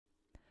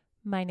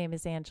My name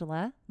is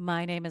Angela,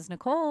 My name is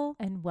Nicole.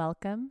 and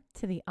welcome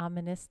to the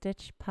Ominous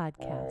Stitch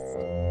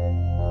podcast.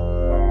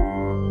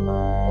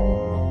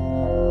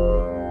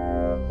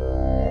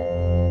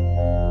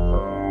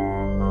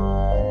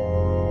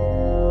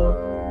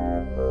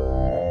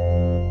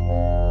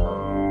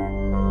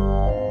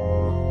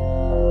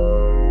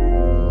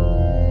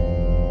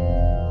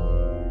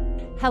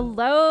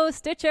 Hello,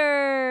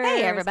 Stitchers!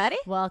 Hey, everybody.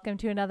 Welcome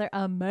to another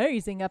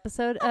amazing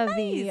episode of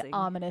the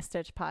Ominous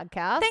Stitch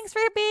podcast. Thanks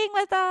for being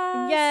with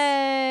us.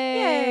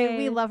 Yay! Yay.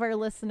 We love our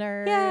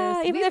listeners.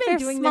 Yeah, even We've if been they're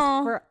doing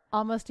small. this for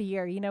almost a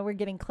year. You know, we're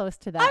getting close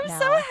to that I'm now.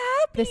 so happy.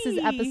 This is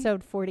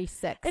episode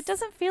 46. It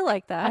doesn't feel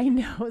like that. I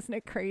know, isn't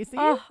it crazy?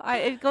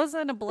 It goes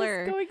in a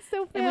blur. It's going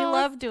so fast. And we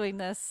love doing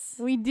this.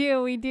 We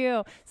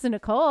do. So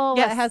Nicole,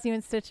 Yes. what has you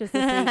in stitches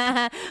this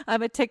week?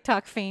 I'm a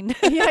TikTok fiend.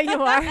 Yeah,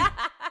 you are.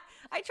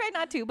 I try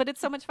not to, but it's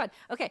so much fun.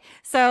 Okay,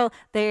 so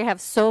they have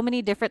so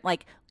many different,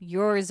 like,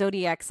 your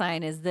zodiac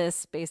sign is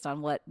this based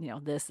on what,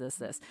 this.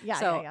 Yeah,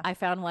 so yeah. I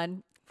found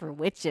one for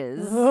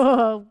witches.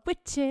 Oh,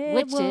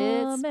 witches.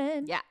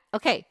 Woman. Yeah.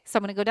 Okay, so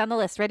I'm going to go down the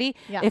list. Ready?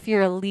 Yeah. If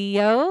you're a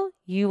Leo,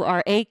 you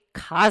are a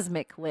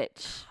cosmic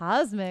witch.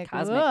 Cosmic.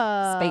 Cosmic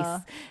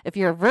space. If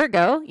you're a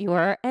Virgo, you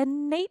are a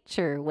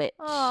nature witch.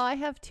 Oh, I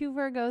have 2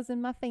 Virgos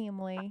in my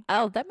family.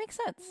 Oh, that makes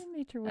sense.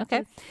 Nature witches.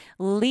 Okay.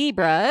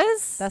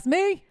 Libras, That's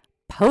me.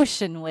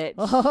 potion witch.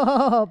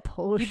 Oh,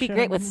 potions. You'd be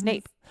great with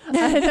Snape.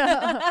 I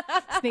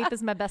know. Snape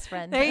is my best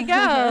friend. There you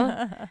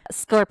go.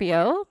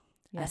 Scorpio,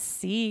 a Yes.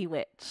 sea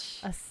witch.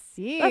 A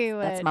sea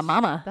witch. That's my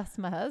mama. That's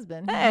my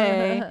husband.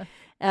 Hey.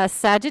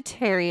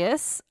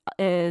 Sagittarius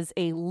is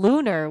a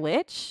lunar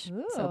witch,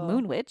 so Ooh.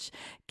 moon witch.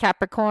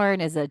 Capricorn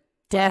is a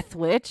death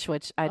witch,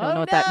 which I don't Oh, know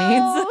what that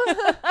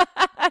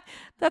means.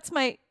 That's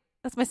my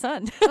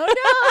son. Oh,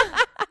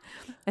 no.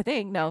 I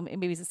think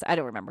maybe it's I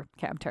don't remember.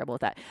 Okay, I'm terrible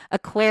with that.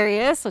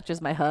 Aquarius, which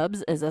is my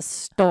hubs, is a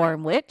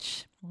storm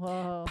witch.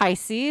 Whoa.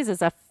 Pisces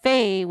is a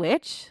fae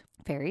witch,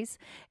 fairies.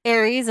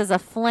 Aries is a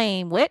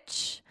flame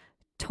witch.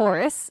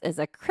 Taurus is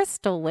a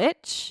crystal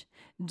witch.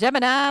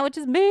 Gemini, which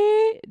is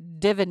me,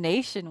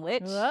 divination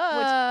witch, which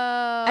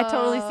I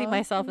totally see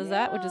myself as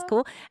that, which is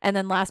cool. And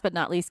then last but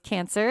not least,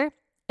 Cancer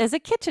is a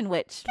kitchen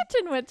witch.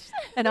 Kitchen witch.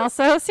 And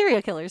also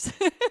serial killers.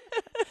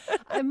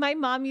 My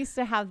mom used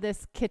to have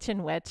this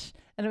kitchen witch,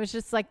 and it was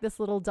just like this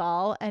little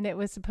doll, and it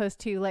was supposed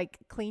to like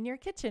clean your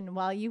kitchen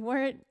while you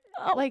weren't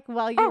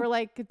while you were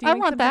like doing I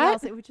want something that.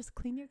 else. It would just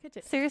clean your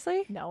kitchen.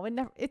 Seriously? No, it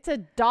never, it's a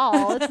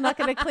doll. It's not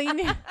going to clean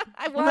you.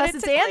 I want Unless it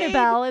it's to clean.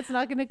 Annabelle, it's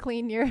not going to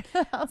clean your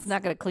house. It's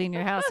not going to clean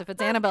your house if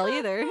it's Annabelle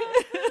either.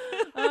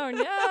 Oh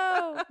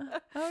no.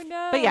 Oh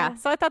no. But yeah,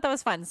 so I thought that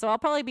was fun. So I'll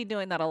probably be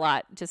doing that a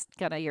lot. Just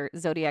kind of your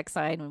zodiac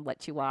sign and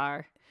what you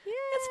are.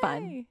 It's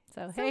fun. Yay.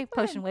 So, So hey,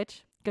 fun. potion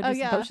witch. Go do Oh some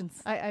yeah,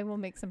 potions. I will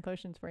make some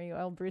potions for you.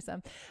 I'll brew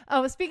some.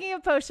 Oh, speaking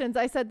of potions,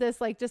 I said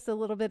this like just a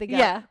little bit ago.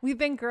 Yeah. We've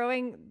been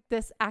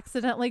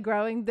accidentally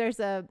growing.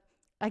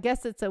 I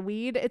guess it's a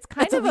weed. It's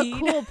kind It's a of a weed.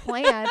 cool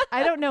plant.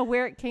 I don't know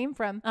where it came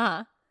from,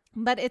 Uh-huh.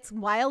 but it's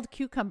wild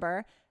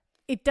cucumber.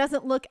 It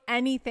doesn't look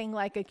anything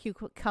like a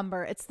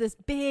cucumber. It's this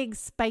big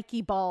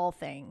spiky ball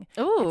thing.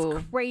 Ooh.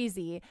 It's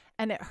crazy,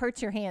 and it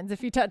hurts your hands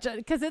if you touch it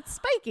because it's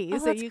spiky. Oh,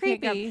 so that's you can't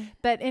creepy. grab.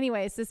 But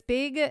anyways,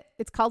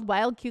 it's called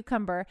wild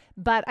cucumber.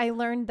 But I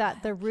learned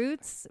that the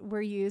roots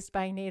were used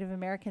by Native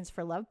Americans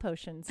for love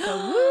potions. So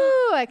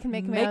woo, I can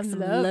make my Make own some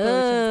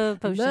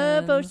love potions.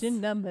 Love potions. potion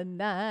number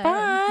 9.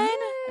 Fun.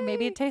 Yay.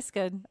 Maybe it tastes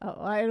good. Oh,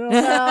 I don't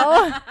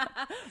know.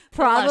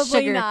 Probably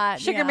sugar. not.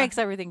 Sugar Yeah. makes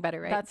everything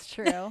better, right? That's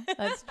true.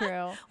 That's true.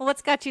 Well,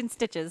 what's got you in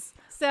stitches?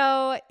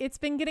 So it's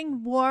been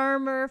getting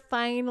warmer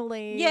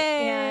finally.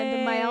 Yay.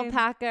 And my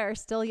alpaca are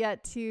still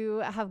yet to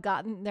have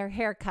gotten their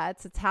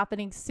haircuts. It's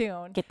happening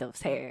soon. Get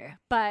those hair.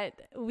 But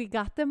we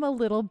got them a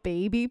little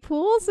baby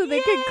pool so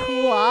they could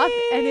cool off.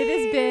 And it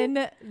has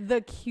been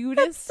the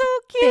cutest so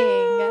cute.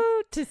 thing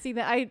to see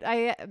that.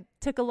 I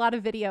took a lot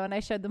of video and I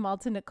showed them all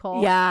to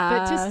Nicole. Yeah.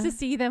 But just to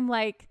see them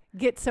like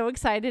get so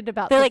excited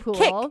about They, the like, pool.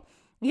 kick.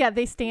 Yeah,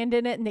 they stand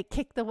in it and they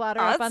kick the water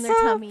Oh, up on it's their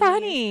so tummies.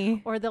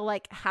 funny. Or they'll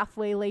like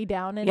halfway lay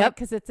down in it Yep.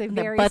 because it's a And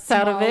their very butts small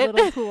out of it.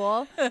 little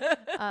pool.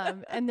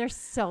 And they're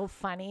so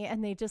funny.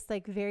 And they just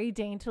like very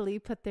daintily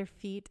put their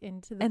feet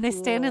into the And pool. they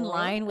stand in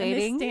line And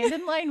waiting. they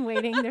stand in line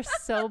waiting. They're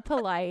so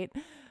polite.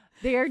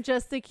 They are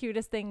just the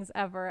cutest things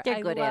ever. They're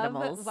I good love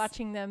animals.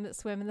 watching them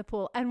swim in the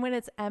pool. And when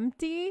it's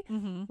empty,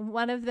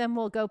 one of them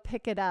will go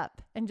pick it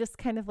up and just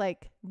kind of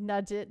like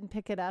nudge it and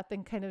pick it up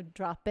and kind of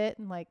drop it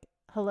and like,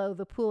 hello,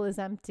 the pool is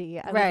empty.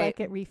 I would Right.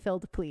 like it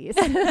refilled, please.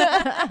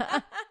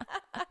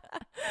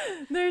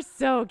 They're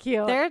so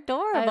cute. They're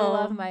adorable. I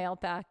love my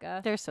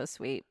alpaca. They're so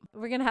sweet.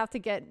 We're going to have to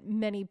get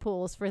many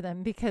pools for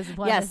them because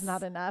one Yes. is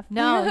not enough.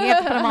 No, you have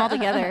to put them all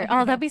together.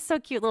 Oh, that'd be so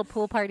cute. Little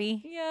pool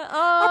party. Yeah.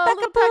 Oh, Alpaca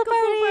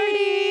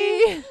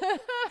little party.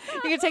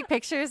 You can take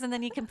pictures and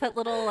then you can put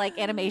little like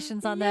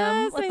animations on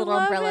them Yes, with I little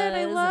love umbrellas. It.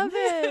 I love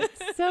it.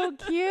 So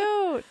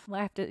cute.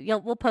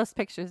 We'll post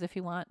pictures if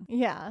you want.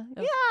 Yeah.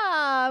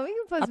 Yeah. We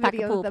can post Alpaca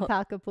videos pool of the po-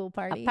 alpaca pool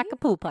party. Alpaca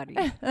pool party.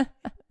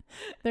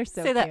 They're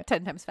so Say cute. that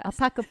 10 times fast.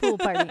 Alpaca pool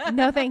party.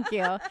 No, thank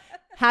you.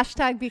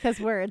 Hashtag because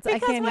words. I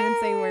can't even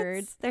say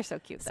words. They're so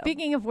cute, though.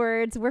 Speaking of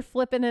words, we're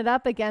flipping it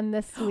up again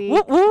this week.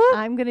 Whoop, whoop.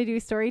 I'm going to do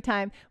story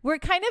time. We're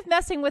kind of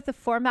messing with the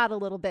format a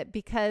little bit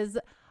because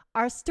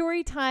our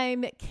story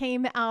time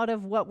came out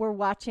of what we're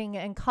watching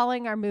and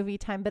calling our movie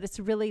time, but it's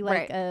really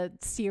like a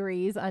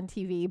series on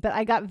TV. But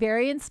I got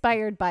very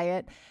inspired by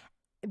it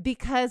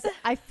because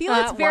I feel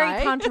it's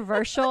very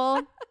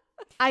controversial.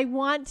 I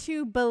want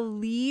to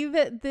believe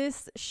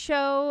this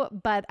show,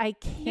 but I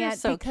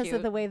can't because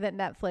of the way that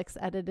Netflix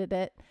edited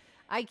it.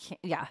 I can't.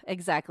 Yeah,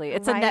 exactly.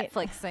 It's a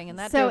Netflix thing, and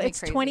that so drove me it's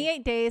crazy.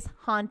 28 Days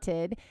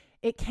Haunted.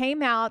 It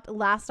came out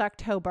last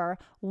October.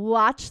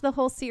 Watch the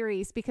whole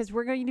series because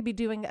we're going to be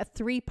doing a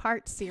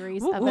 3-part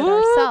series of it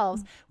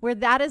ourselves, where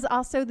that is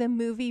also the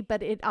movie,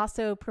 but it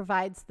also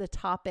provides the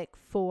topic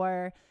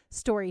for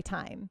story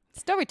time.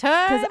 Story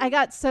time. Because I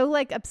got so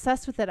like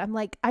obsessed with it. I'm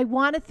like, I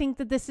want to think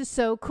that this is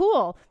so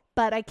cool,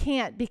 but I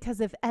can't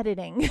because of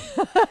editing.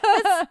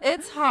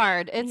 It's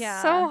hard. It's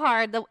so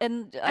hard.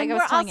 And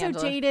we're also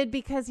jaded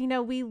because, you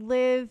know, we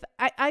live,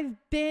 I've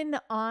been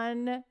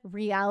on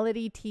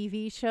reality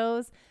TV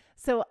shows.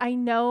 So I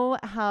know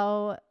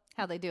how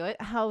they do it,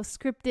 how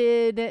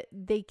scripted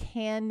they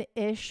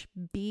can-ish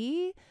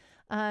be.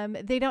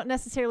 They don't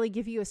necessarily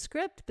give you a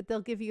script, but they'll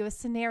give you a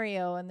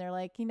scenario and they're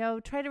like, you know,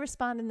 try to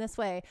respond in this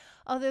way.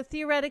 Although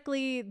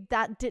theoretically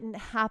that didn't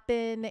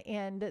happen.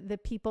 And the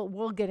people,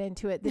 we'll get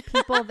into it. The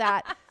people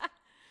that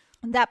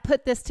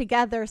put this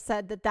together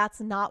said that that's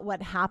not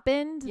what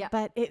happened,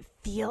 but it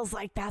feels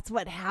like that's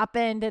what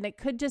happened. And it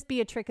could just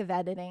be a trick of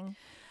editing.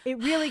 It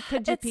really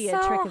could just be a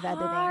trick of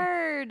editing.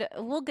 Hard.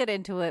 We'll get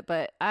into it,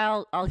 but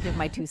I'll give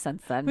my 2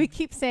 cents then. We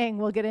keep saying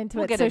we'll get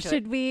into it. So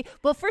should we?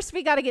 Well, first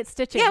we got to get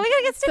stitching. Yeah, we got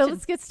to get stitching. So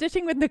let's get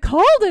stitching with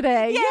Nicole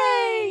today.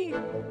 Yay!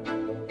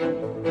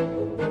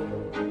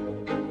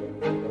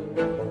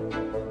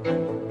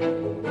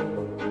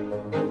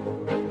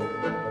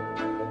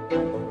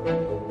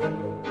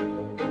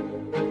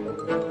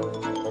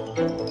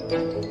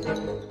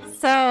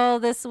 So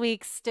this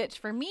week's stitch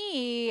for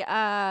me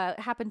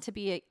happened to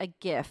be a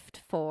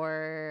gift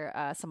for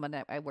someone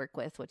that I work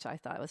with, which I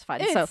thought was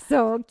fun. It's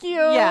so cute.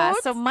 Yeah.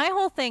 So my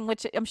whole thing,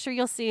 which I'm sure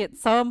you'll see at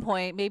some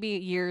point, maybe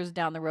years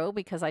down the road,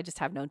 because I just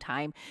have no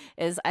time,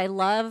 is I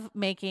love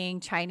making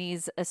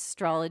Chinese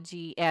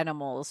astrology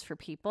animals for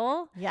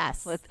people.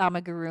 Yes. With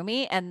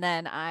amigurumi. And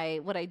then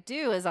what I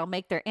do is I'll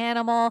make their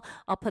animal.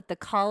 I'll put the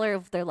color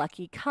of their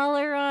lucky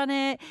color on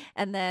it.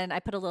 And then I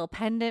put a little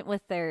pendant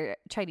with their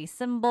Chinese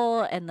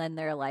symbol. And then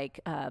they're like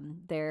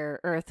their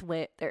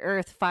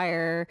earth,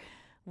 fire,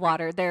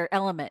 water, their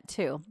element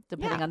too,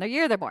 depending on the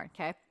year they're born.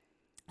 Okay.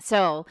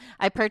 So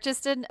I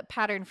purchased a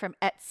pattern from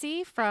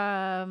Etsy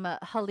from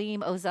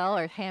Halim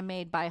Ozel, or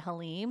Handmade by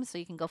Halim. So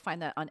you can go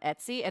find that on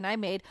Etsy. And I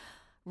made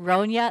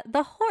Ronja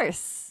the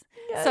Horse.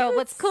 Yes, so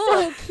what's cool?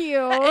 So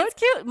cute. It's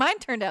cute. Mine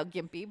turned out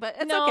gimpy, but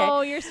it's okay.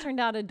 No, yours turned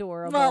out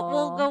adorable. Well,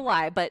 we'll go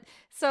why. But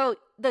so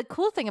the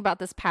cool thing about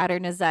this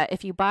pattern is that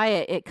if you buy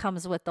it, it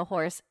comes with the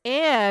horse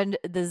and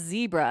the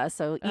zebra.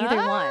 So either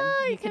one,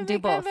 you can do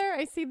both.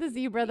 I see the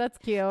zebra. That's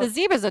cute. The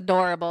zebra's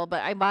adorable,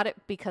 but I bought it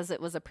because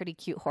it was a pretty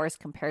cute horse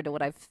compared to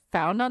what I've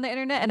found on the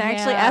internet. And I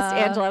actually asked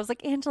Angela, I was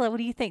like, Angela, what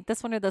do you think?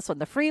 This one or this one?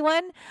 The free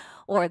one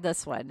or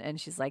this one?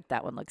 And she's like,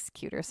 that one looks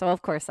cuter. So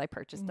of course I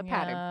purchased the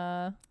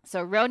pattern.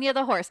 So Ronja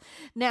the Horse.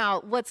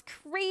 Now, what's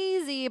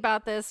crazy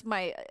about this,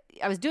 I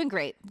was doing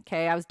great.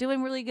 Okay. I was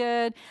doing really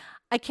good.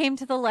 I came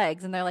to the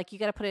legs and they're like, you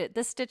got to put it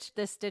this stitch,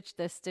 this stitch,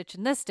 this stitch,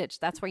 and this stitch.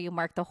 That's where you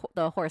mark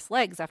the horse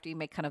legs after you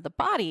make kind of the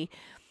body.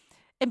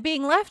 And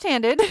being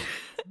left-handed,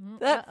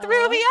 that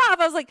threw me off.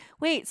 I was like,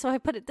 wait, so I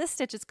put it this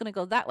stitch, it's going to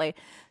go that way.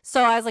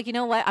 So I was like, you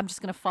know what? I'm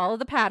just going to follow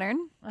the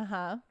pattern.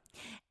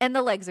 And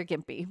the legs are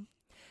gimpy.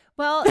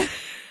 Well,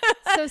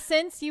 so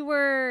since you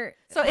were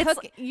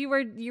you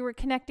were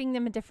connecting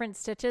them in different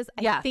stitches,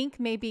 I think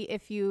maybe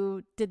if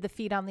you did the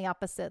feet on the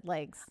opposite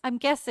legs. I'm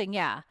guessing,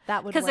 that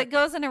would work. Because it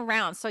goes in a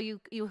round. So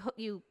you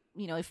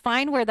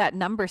find where that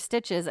number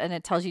stitches, and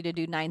it tells you to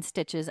do 9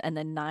 stitches and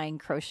then 9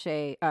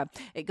 crochet.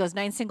 It goes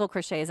 9 single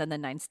crochets and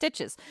then 9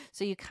 stitches.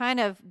 So you kind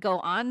of go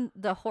on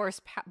the horse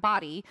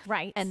body,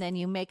 right, and then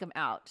you make them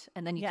out,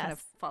 and then you kind of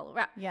follow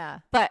around. Yeah,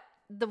 but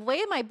the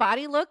way my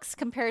body looks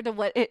compared to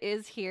what it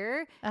is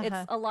here,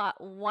 it's a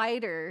lot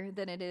wider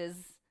than it is.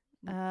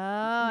 Oh,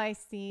 I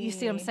see. You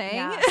see what I'm saying?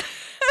 Yeah.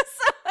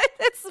 So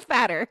it's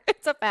fatter.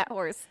 It's a fat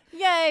horse.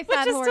 Yay,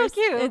 fat horse. Which is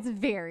still cute. It's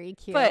very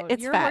cute. But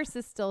it's Your fat. horse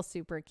is still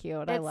super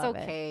cute. I love it.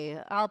 It's okay.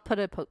 I'll put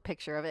a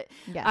picture of it.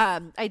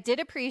 Yes. I did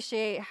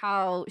appreciate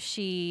how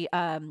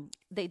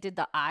they did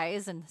the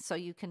eyes, and so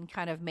you can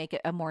kind of make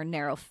it a more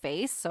narrow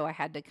face. So I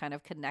had to kind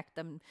of connect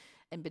them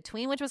in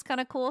between, which was kind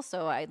of cool.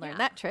 So I learned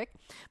that trick.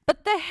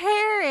 But the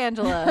hair,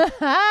 Angela,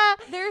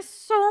 there's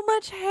so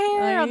much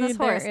hair on this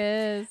horse.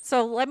 There is.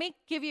 So let me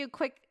give you a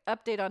quick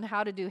update on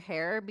how to do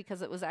hair,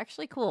 because it was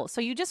actually cool.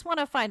 So you just want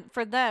to find,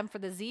 for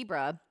the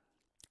zebra,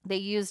 they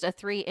used a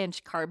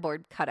 3-inch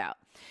cardboard cutout,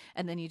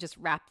 and then you just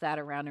wrap that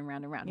around and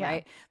around and around,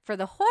 right? For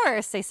the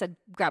horse, they said,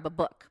 grab a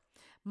book.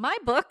 My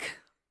book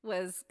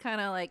was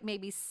kind of like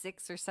maybe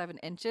 6 or 7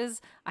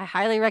 inches, I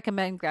highly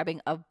recommend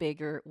grabbing a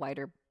bigger,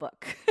 wider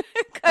book.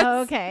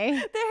 Okay.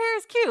 The hair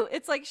is cute.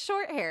 It's like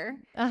short hair.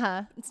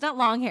 Uh-huh. It's not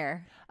long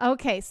hair.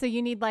 Okay. So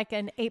you need like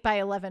an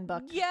 8x11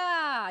 book.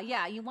 Yeah.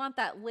 Yeah. You want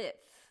that width.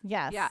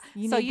 Yes. Yeah.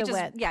 You so need you the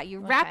just, width. yeah, you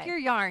wrap Okay. your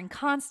yarn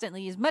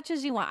constantly as much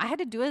as you want. I had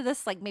to do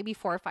this like maybe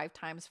 4 or 5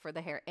 times for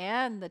the hair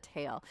and the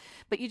tail,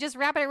 but you just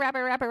wrap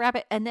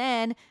it. And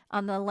then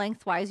on the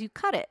lengthwise, you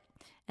cut it.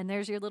 And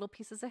there's your little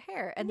pieces of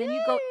hair. And then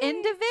you go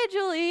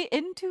individually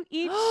into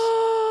each.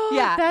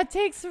 Yeah. That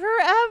takes forever.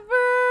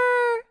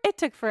 It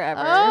took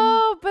forever.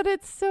 Oh, but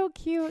it's so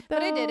cute though.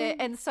 But I did it.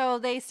 And so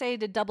they say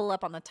to double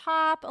up on the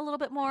top a little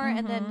bit more.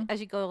 And then as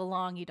you go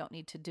along, you don't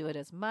need to do it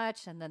as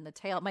much. And then the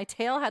tail, my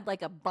tail had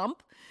like a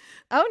bump.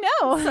 Oh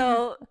no.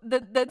 So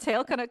the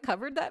tail kind of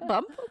covered that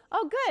bump.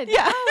 Oh, good.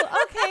 Yeah.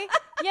 Oh, okay.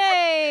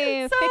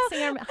 Yay.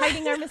 So-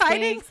 Hiding our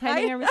mistakes.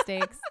 Hiding our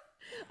mistakes.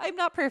 I'm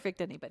not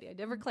perfect, anybody. I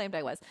never claimed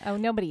I was. Oh,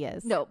 nobody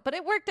is. No, but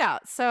it worked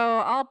out. So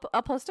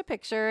I'll post a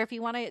picture. If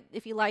you want to,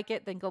 if you like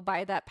it, then go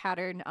buy that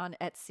pattern on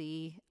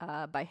Etsy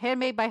by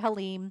Handmade by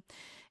Halim.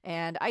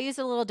 And I used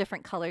a little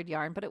different colored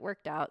yarn, but it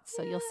worked out.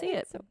 So you'll see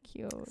it. So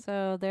cute.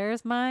 So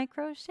there's my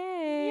crochet.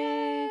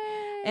 Yay.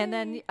 And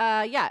then,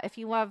 yeah, if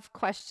you have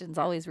questions,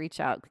 always reach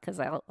out because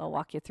I'll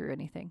walk you through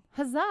anything.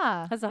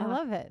 Huzzah. Huzzah. I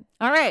love it.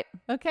 All right.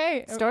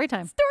 Okay. Story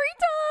time. Story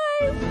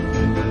time.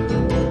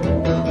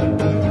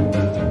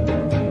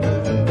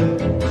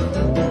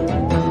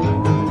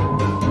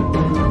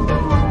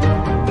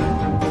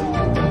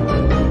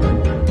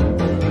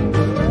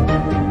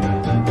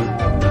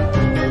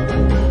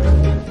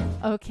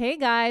 Okay,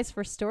 guys,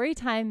 for story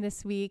time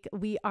this week,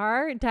 we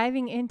are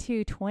diving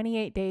into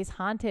 28 Days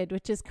Haunted,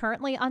 which is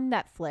currently on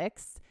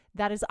Netflix.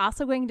 That is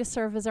also going to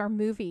serve as our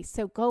movie.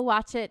 So go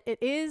watch it.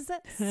 It is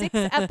 6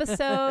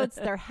 episodes.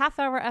 They're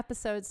half-hour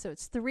episodes, so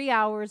it's 3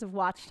 hours of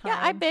watch time. Yeah,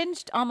 I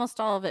binged almost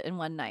all of it in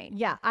one night.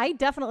 Yeah, I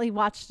definitely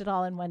watched it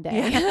all in one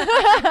day.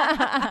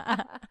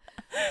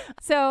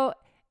 So,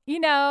 you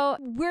know,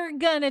 we're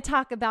going to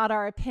talk about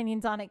our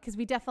opinions on it because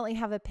we definitely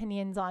have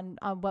opinions on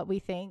what we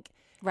think.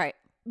 Right.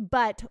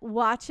 But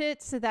watch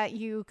it so that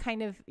you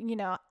kind of, you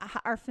know,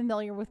 are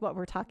familiar with what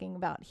we're talking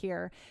about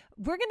here.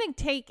 We're going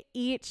to take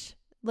each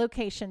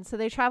location. So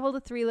they travel to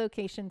 3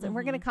 locations and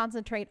we're going to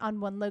concentrate on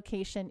one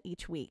location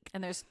each week.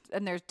 And there's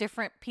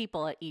different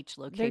people at each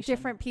location. There's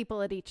different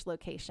people at each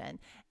location.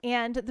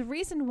 And the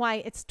reason why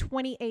it's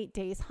 28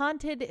 Days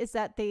Haunted is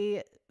that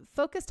they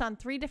focused on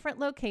 3 different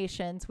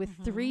locations with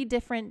 3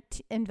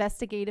 different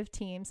investigative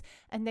teams,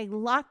 and they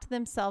locked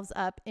themselves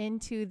up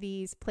into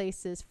these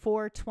places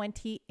for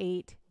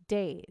 28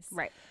 days.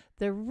 Right.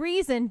 The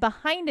reason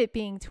behind it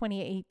being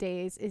 28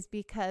 days is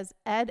because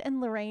Ed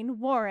and Lorraine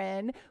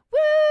Warren,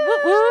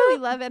 we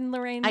love Ed and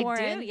Lorraine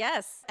Warren. I do,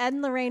 yes. Ed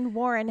and Lorraine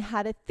Warren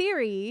had a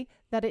theory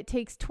that it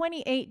takes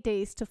 28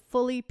 days to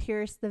fully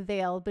pierce the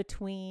veil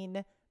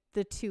between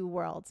the 2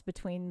 worlds,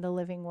 between the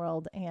living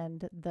world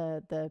and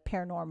the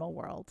paranormal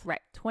world.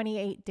 Right.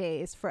 28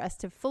 days for us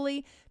to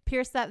fully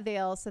pierce that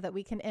veil so that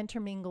we can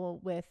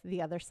intermingle with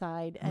the other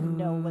side and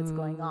know what's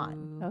going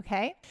on.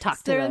 Okay? Talk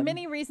to There are them.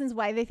 many reasons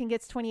why they think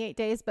it's 28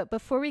 days, but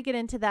before we get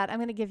into that, I'm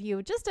going to give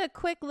you just a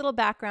quick little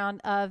background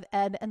of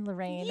Ed and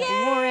Lorraine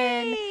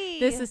Warren.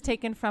 This is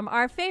taken from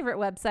our favorite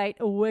website,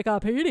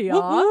 Wikipedia.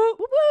 Whoop, whoop. Whoop,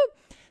 whoop.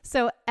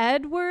 So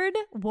Edward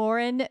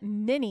Warren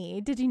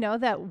Minnie. Did you know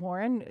that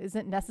Warren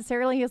isn't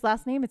necessarily his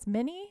last name? It's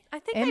Minnie. I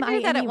think I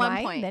knew that at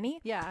one point. Minnie.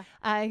 Yeah.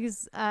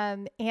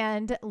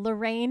 And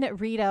Lorraine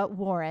Rita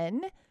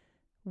Warren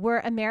were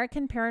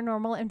American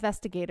paranormal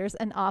investigators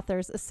and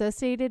authors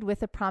associated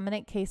with the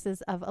prominent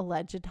cases of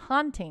alleged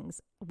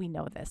hauntings. We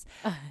know this.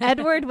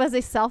 Edward was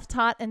a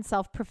self-taught and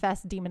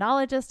self-professed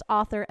demonologist,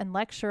 author, and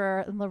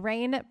lecturer.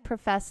 Lorraine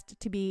professed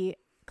to be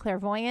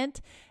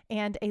clairvoyant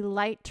and a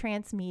light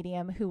trance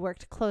medium who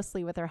worked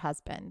closely with her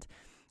husband.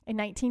 In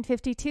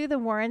 1952, the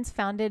Warrens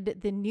founded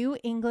the New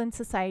England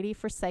Society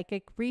for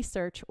Psychic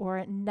Research,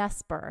 or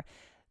NESPR.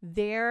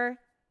 Their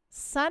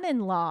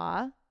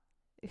son-in-law,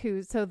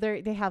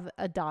 they have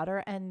a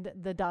daughter and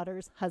the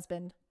daughter's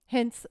husband,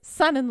 hence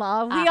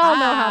son-in-law. We all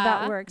know how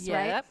that works,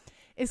 right?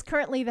 Is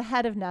currently the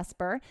head of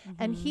NESPR,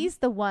 and he's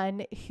the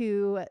one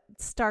who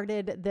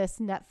started this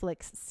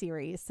Netflix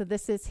series. So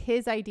this is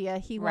his idea.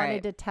 He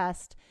wanted to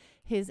test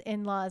his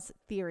in-laws'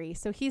 theory.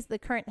 So he's the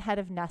current head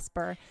of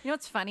NESPR. You know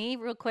what's funny,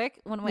 real quick?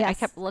 When I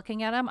kept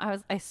looking at him,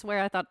 I swear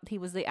I thought he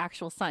was the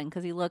actual son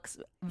because he looks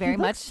very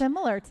much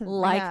similar to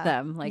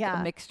them, like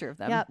a mixture of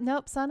them. Yeah,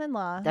 nope,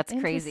 son-in-law. That's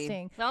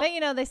crazy. Nope. But you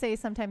know, they say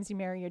sometimes you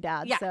marry your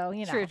dad. Yeah, so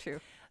you know. True.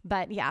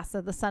 But yeah,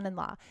 so the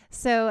son-in-law.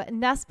 So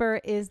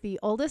NESPR is the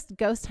oldest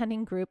ghost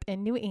hunting group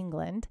in New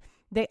England.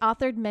 They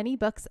authored many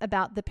books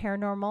about the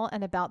paranormal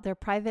and about their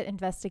private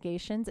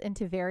investigations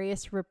into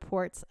various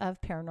reports of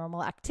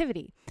paranormal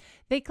activity.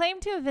 They claim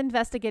to have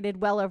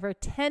investigated well over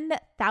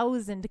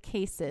 10,000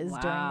 cases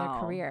during their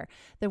career.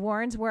 The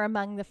Warrens were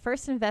among the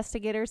first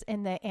investigators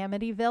in the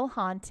Amityville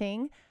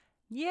haunting.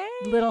 Yay!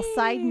 Little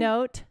side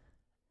note.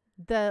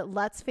 The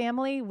Lutz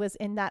family was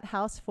in that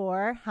house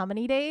for how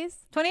many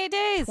days? 28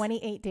 days.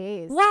 28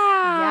 days.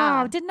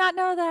 Wow. Did not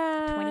know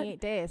that. 28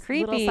 days.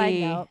 Creepy. Little side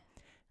note.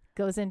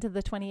 Goes into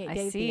the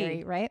 28-day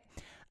theory, right?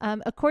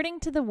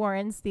 According to the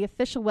Warrens, the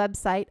official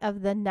website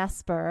of the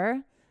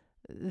Nesper,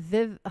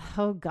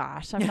 oh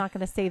gosh, I'm not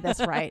going to say this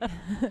right.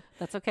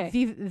 That's okay.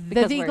 The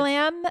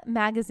Viglam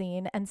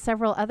magazine and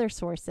several other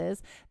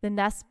sources, the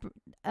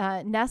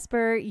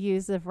Nesper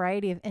used a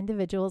variety of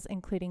individuals,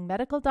 including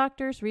medical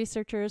doctors,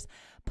 researchers,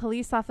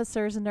 police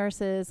officers,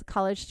 nurses,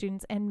 college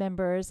students, and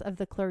members of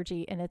the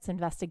clergy in its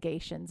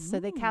investigations. So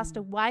they cast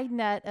a wide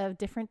net of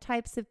different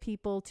types of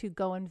people to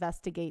go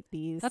investigate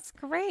these. That's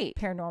great.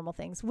 Paranormal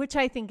things, which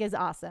I think is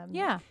awesome.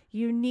 Yeah.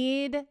 You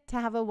need to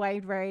have a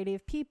wide variety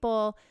of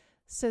people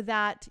so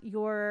that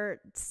your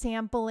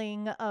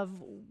sampling of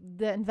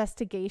the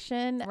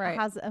investigation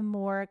has a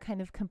more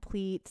kind of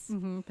complete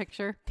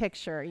picture.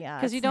 Yeah.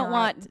 Because you don't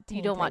want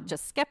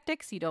just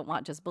skeptics. You don't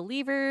want just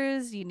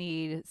believers. You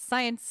need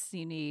science.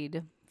 You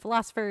need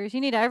philosophers. You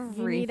need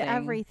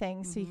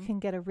everything. So you can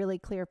get a really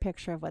clear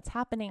picture of what's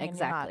happening.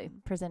 Exactly. And you're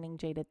not presenting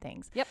jaded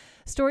things. Yep.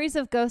 Stories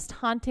of ghost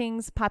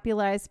hauntings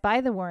popularized by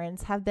the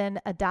Warrens have been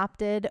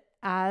adopted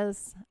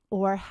as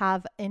or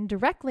have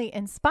indirectly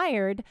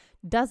inspired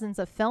dozens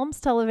of films,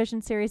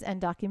 television series, and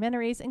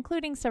documentaries,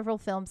 including several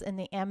films in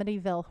the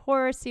Amityville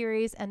horror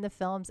series and the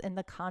films in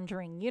the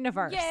Conjuring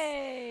universe.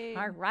 Yay!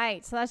 All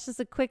right. So that's just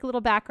a quick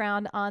little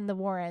background on the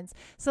Warrens.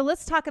 So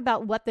let's talk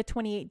about what the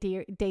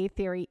 28-day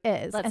theory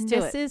is.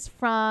 This is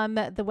from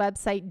the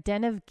website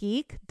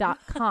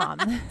denofgeek.com.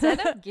 Den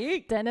of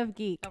Geek. Den of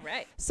Geek. All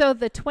right. So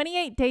the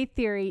 28-day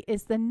theory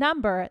is the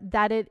number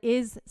that it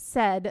is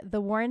said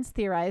the Warrens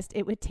theorized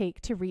it would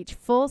take to reach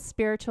full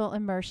spiritual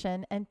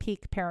immersion and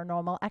peak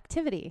paranormal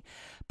activity.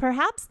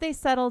 Perhaps they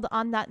settled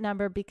on that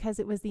number because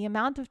it was the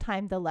amount of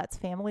time the Lutz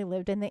family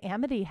lived in the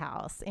Amityville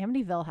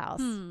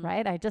house,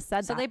 right? I just said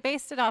that. So they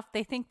based it off,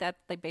 they think that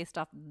they based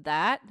off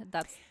that.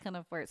 That's kind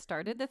of where it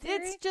started, the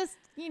theory? It's just,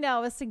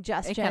 a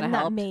suggestion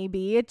that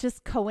maybe it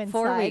just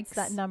coincides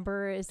that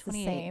number is the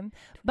same.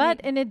 But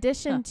in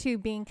addition to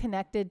being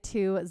connected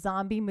to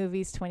zombie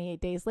movies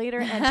 28 Days Later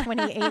and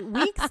 28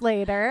 Weeks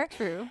Later,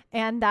 true,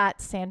 and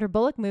that Sandra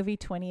Bullock movie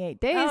 28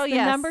 Days, the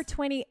number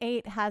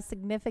 28 has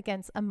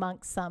significance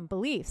amongst some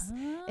beliefs.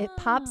 It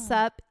pops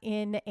up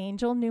in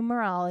angel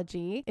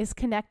numerology, is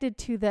connected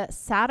to the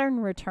Saturn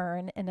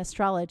return in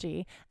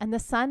astrology, and the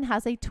sun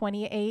has a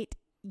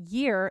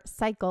 28-year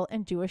cycle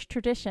in Jewish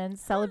tradition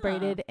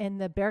celebrated in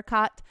the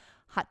Birkat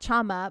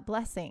Hachama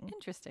blessing.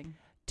 Interesting.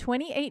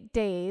 28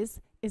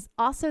 days is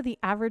also the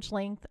average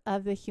length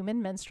of the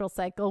human menstrual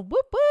cycle.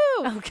 Whoop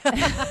whoop.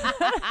 Okay.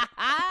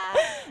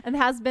 And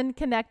has been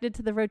connected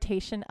to the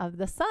rotation of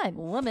the sun.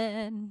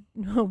 Woman.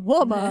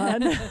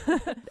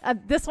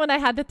 This one I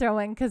had to throw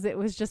in because it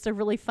was just a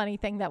really funny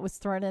thing that was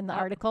thrown in the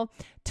article.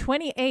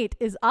 28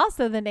 is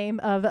also the name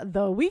of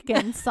the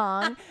Weeknd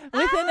song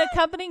with an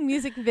accompanying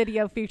music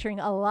video featuring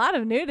a lot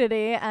of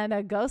nudity and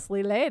a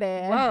ghostly lady.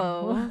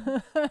 Whoa.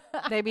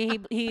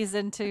 Maybe he's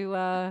into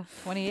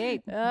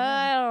 28.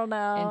 I don't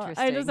know.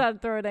 Interesting. I just had to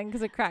throw it in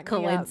because it cracked me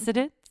up.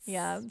 Coincidence?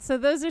 Yeah. So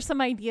those are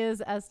some ideas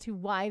as to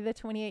why the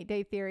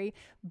 28-day theory.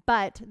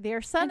 But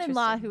their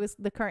son-in-law, who is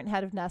the current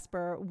head of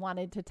Nesper,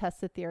 wanted to test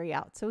the theory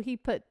out. So he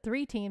put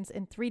 3 teams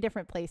in 3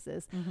 different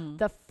places.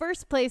 The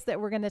first place that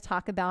we're going to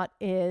talk about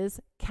is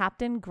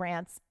Captain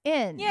Grant's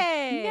Inn.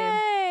 Yay!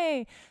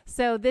 Yay!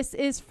 So this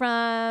is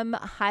from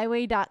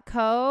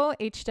highway.co,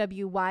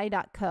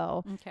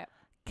 hwy.co. Okay.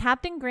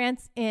 Captain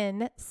Grant's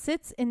Inn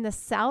sits in the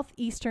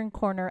southeastern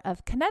corner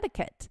of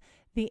Connecticut.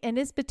 The inn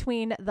is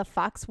between the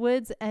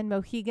Foxwoods and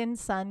Mohegan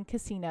Sun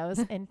casinos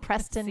in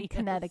Preston,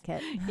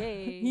 Connecticut.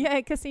 Yay.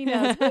 Yay,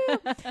 casinos.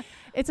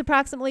 It's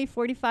approximately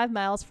 45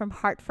 miles from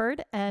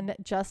Hartford and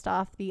just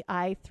off the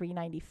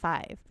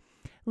I-395.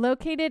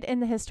 Located in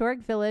the historic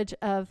village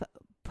of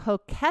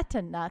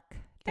Pocatanock.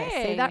 Did I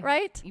say that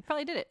right? You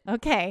probably did it.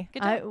 Okay.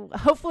 Good job.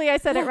 Hopefully I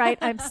said it right.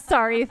 I'm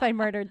sorry if I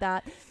murdered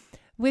that.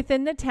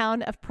 Within the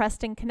town of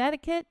Preston,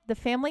 Connecticut, the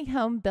family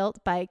home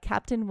built by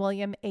Captain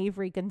William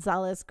Avery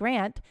Gonzalez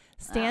Grant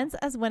stands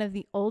as one of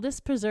the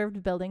oldest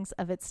preserved buildings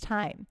of its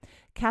time.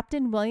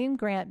 Captain William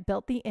Grant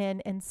built the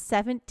inn in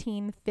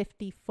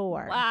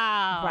 1754.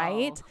 Wow.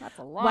 Right? That's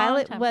a long While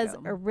it time was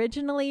ago.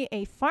 originally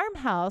a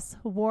farmhouse,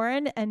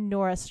 Warren and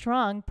Nora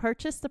Strong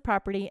purchased the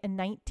property in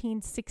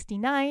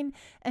 1969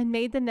 and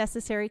made the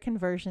necessary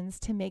conversions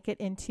to make it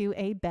into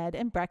a bed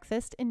and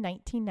breakfast in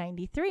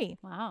 1993.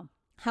 Wow.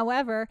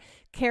 However,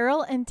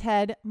 Carol and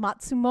Ted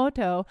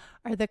Matsumoto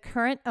are the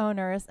current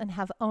owners and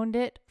have owned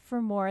it for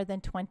more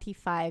than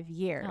 25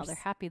 years. Oh, they're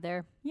happy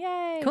there.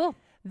 Yay. Cool.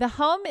 The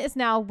home is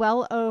now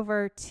well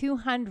over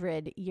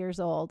 200 years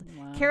old.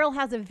 Wow. Carol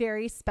has a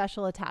very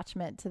special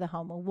attachment to the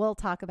home. We'll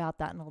talk about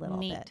that in a little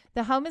Neat. bit.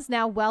 The home is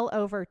now well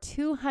over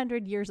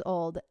 200 years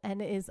old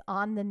and is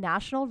on the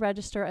National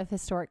Register of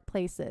Historic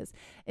Places.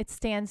 It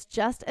stands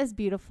just as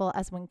beautiful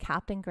as when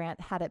Captain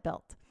Grant had it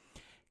built.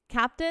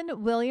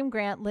 Captain William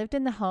Grant lived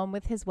in the home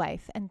with his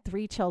wife and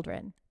 3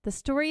 children. The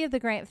story of the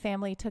Grant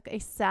family took a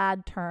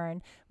sad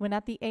turn when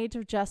at the age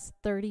of just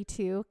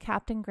 32,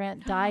 Captain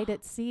Grant died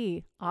at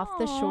sea off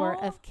the shore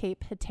of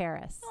Cape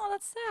Hatteras. Oh,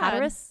 that's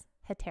sad.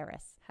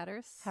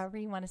 Hatteras, however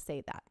you want to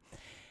say that.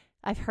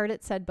 I've heard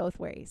it said both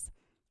ways.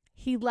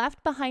 He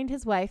left behind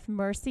his wife,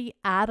 Mercy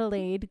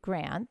Adelaide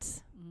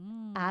Grant.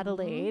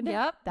 Adelaide.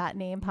 Yep. That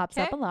name pops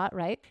up a lot,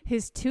 right?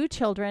 His 2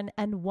 children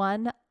and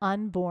 1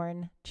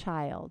 unborn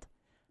child.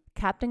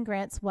 Captain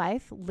Grant's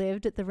wife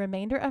lived the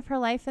remainder of her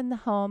life in the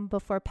home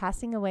before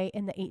passing away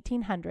in the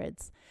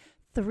 1800s.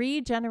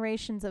 3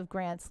 generations of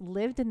Grants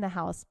lived in the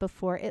house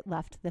before it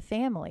left the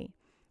family.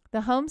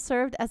 The home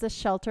served as a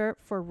shelter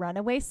for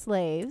runaway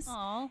slaves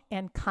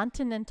and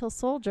Continental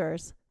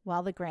soldiers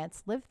while the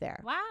Grants lived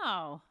there.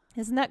 Wow.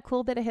 Isn't that a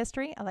cool bit of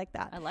history? I like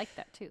that. I like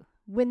that too.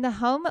 When the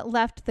home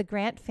left the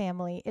Grant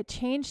family, it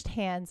changed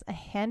hands a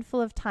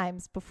handful of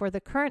times before the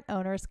current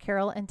owners,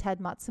 Carol and Ted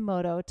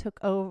Matsumoto, took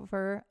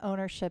over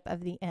ownership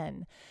of the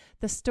inn.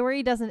 The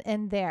story doesn't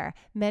end there.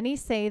 Many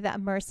say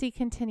that Mercy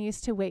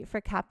continues to wait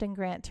for Captain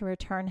Grant to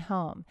return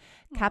home.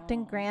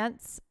 Captain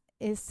Grant's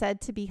is said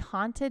to be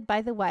haunted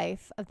by the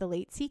wife of the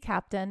late sea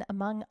captain,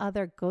 among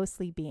other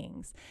ghostly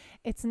beings.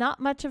 It's not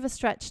much of a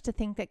stretch to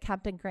think that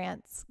Captain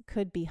Grant's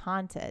could be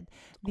haunted.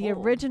 The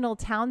original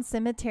town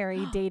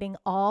cemetery, dating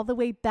all the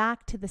way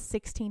back to the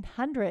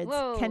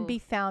 1600s, can be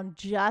found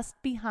just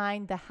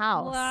behind the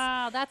house.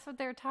 Wow, that's what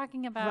they're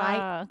talking about.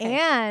 Right. Okay.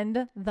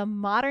 And the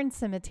modern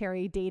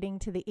cemetery, dating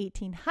to the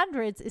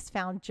 1800s, is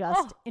found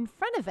just in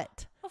front of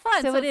it. Well,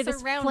 fun. So it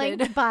is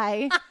flanked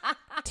by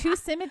 2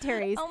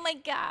 cemeteries. Oh my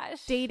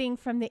gosh. Dating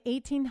from the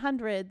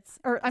 1800s,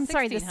 or I'm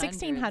sorry, the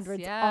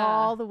 1600s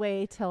all the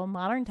way till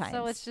modern times.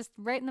 So it's just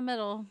right in the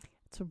middle.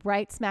 It's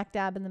right smack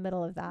dab in the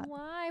middle of that.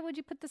 Why would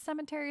you put the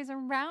cemeteries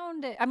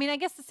around it? I mean, I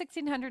guess the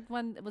 1600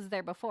 one was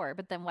there before,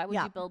 but then why would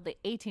you build the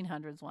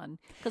 1800s one?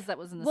 Because that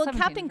was in the 1700s. Well,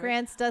 Captain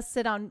Grant's does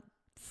sit on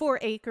 4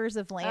 acres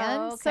of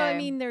land. Oh, okay. So, I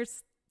mean,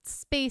 there's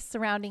space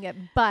surrounding it,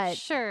 but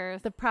sure,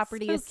 the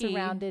property is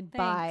surrounded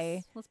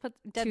by let's put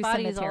dead 2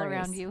 bodies cemeteries all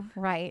around you.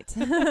 Right.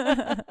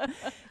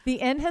 The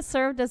inn has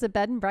served as a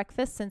bed and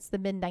breakfast since the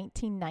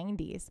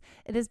mid-1990s.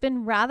 It has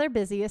been rather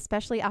busy,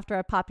 especially after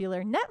a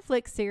popular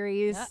Netflix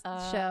series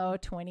show,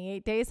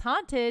 28 Days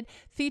Haunted,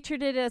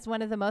 featured it as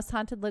one of the most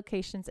haunted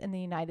locations in the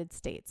United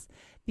States.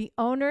 The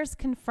owners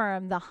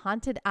confirm the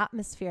haunted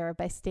atmosphere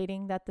by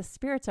stating that the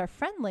spirits are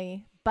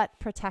friendly but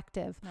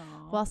protective.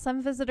 While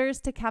some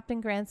visitors to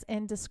Captain Grant's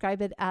Inn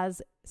describe it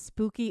as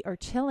spooky or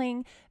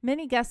chilling,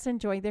 many guests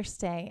enjoy their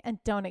stay and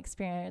don't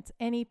experience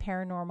any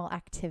paranormal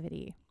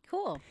activity.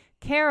 Cool.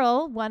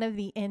 Carol, one of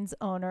the inn's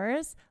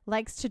owners,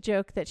 likes to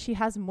joke that she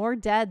has more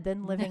dead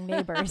than living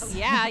neighbors.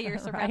 Yeah, you're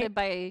surrounded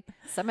by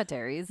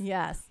cemeteries.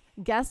 Yes.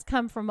 Guests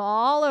come from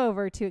all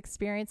over to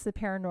experience the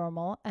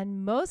paranormal,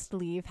 and most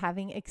leave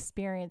having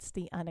experienced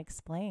the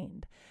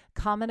unexplained.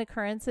 Common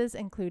occurrences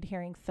include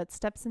hearing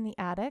footsteps in the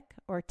attic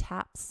or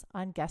taps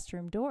on guest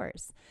room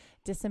doors.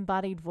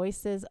 Disembodied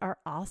voices are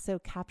also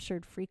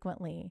captured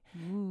frequently.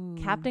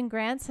 Captain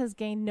Grant's has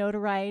gained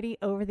notoriety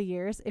over the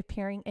years,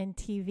 appearing in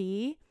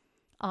TV,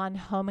 on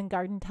Home and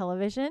Garden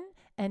Television,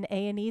 and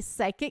A&E's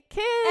Psychic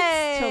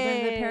Kids, Children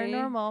of the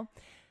Paranormal.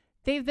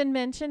 They've been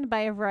mentioned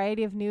by a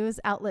variety of news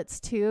outlets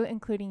too,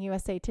 including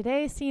USA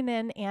Today,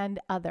 CNN, and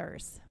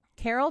others.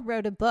 Carol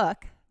wrote a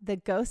book, The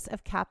Ghosts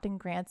of Captain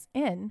Grant's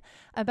Inn,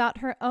 about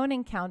her own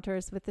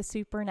encounters with the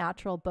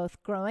supernatural,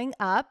 both growing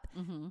up,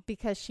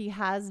 because she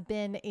has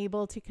been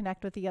able to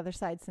connect with the other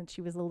side since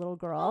she was a little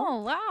girl.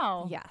 Oh,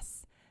 wow.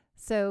 Yes.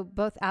 So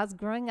both as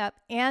growing up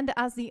and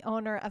as the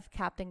owner of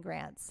Captain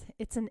Grant's.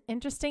 It's an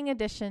interesting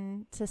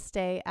addition to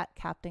stay at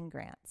Captain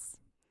Grant's.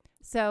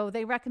 So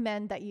they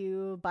recommend that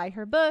you buy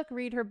her book,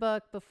 read her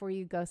book before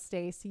you go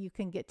stay, so you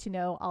can get to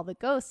know all the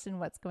ghosts and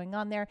what's going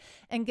on there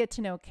and get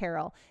to know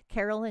Carol.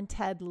 Carol and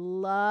Ted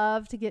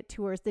love to get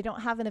tours. They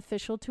don't have an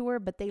official tour,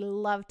 but they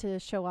love to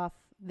show off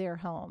their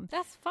home.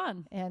 That's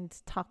fun. And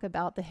talk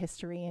about the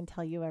history and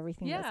tell you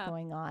everything that's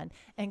going on.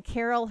 And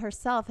Carol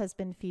herself has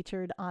been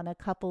featured on a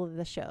couple of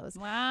the shows.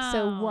 Wow.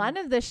 So one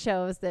of the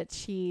shows that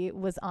she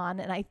was on,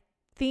 and I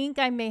think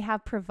I may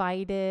have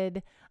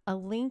provided a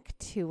link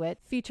to it,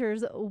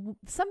 features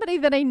somebody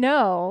that I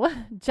know,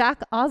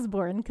 Jack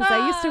Osborne, because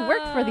I used to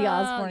work for the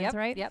Osbournes,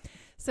 right? Yep.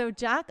 So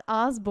Jack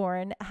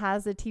Osborne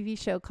has a TV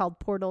show called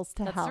Portals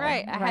to Hell. That's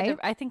right.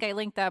 I think I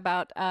linked that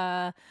about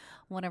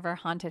one of our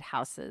haunted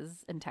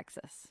houses in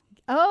Texas.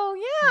 Oh,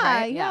 yeah.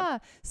 Right? Yeah.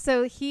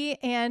 So he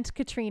and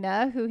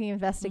Katrina, who he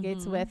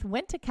investigates with,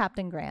 went to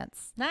Captain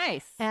Grant's.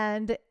 Nice.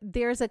 And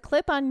there's a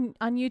clip on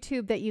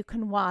YouTube that you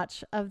can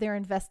watch of their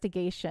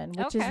investigation,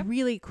 which is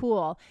really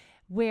cool.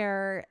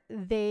 where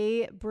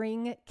they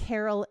bring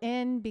Carol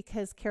in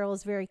because Carol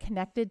is very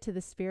connected to the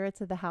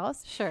spirits of the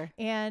house. Sure.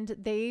 And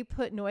they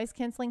put noise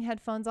canceling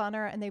headphones on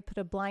her and they put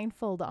a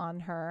blindfold on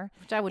her.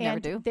 Which I would never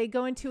do. They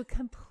go into a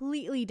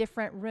completely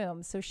different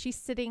room. So she's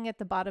sitting at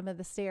the bottom of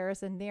the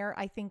stairs and they're,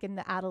 I think, in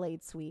the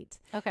Adelaide suite.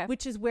 Okay.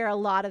 Which is where a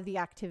lot of the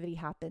activity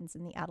happens,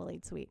 in the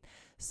Adelaide suite.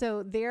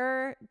 So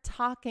they're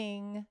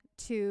talking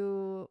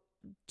to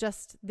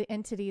just the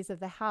entities of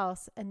the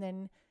house, and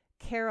then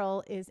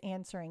Carol is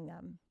answering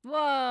them.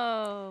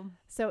 Whoa.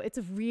 So it's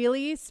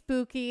really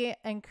spooky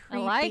and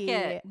creepy. I like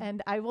it.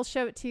 And I will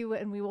show it to you,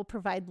 and we will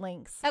provide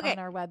links on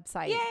our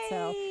website. Yay.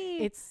 So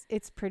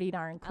it's pretty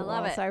darn cool. I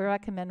love it. So I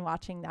recommend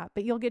watching that.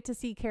 But you'll get to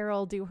see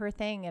Carol do her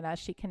thing, and as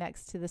she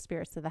connects to the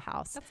spirits of the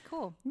house. That's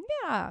cool.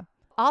 Yeah.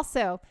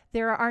 Also,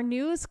 there are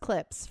news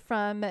clips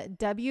from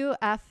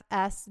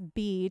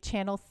WFSB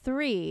Channel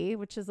 3,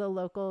 which is a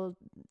local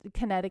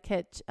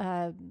Connecticut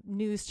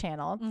news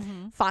channel.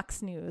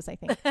 Fox News, I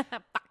think.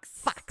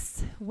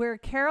 Fox. Where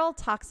Carol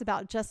talks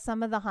about just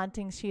some of the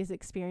hauntings she has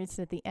experienced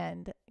at the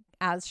end,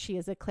 as she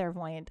is a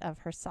clairvoyant of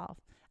herself.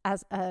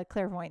 As a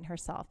clairvoyant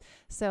herself.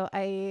 So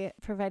I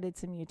provided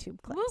some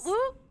YouTube clips. Woo, woo.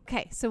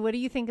 Okay, so what do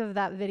you think of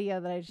that video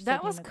that I just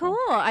That sent you, was Nicole?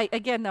 cool.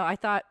 I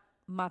thought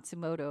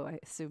Matsumoto, I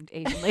assumed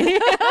Asian lady.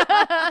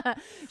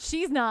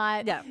 She's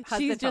not. Yeah,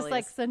 she's just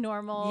like the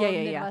normal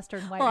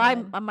Midwestern white well,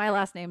 woman. my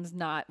last name's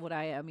not what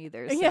I am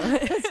either. So Yeah,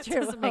 that's it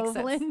true. doesn't make sense.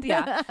 Hovland.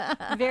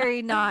 Yeah,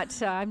 very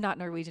not. I'm not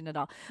Norwegian at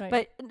all. Right.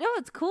 But no,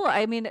 it's cool.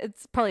 I mean,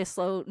 it's probably a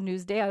slow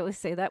news day. I always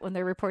say that when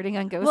they're reporting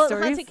on ghost Well,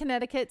 stories. Haunted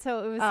Connecticut,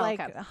 so it was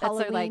like okay. That's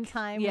Halloween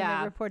time when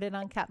yeah. they reported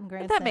on Captain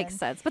Grant. That makes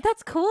sense. But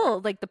that's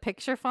cool. Like the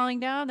picture falling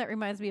down, that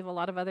reminds me of a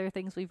lot of other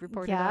things we've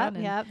reported on.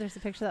 Yeah, there's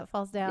a picture that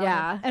falls down.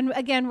 Yeah. And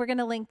again, we're going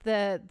to link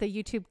the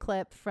YouTube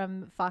clip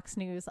from Fox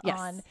News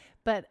on.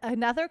 But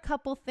another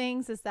couple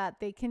things is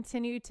that they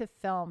continue to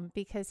film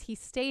because he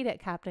stayed at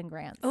Captain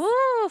Grant's.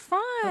 Oh,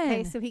 fun.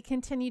 Okay, so he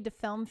continued to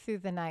film through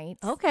the night.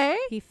 Okay.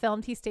 He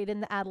filmed. He stayed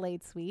in the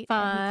Adelaide suite.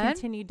 Fun. And he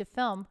continued to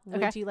film. Okay.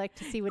 Would you like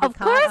to see what he Of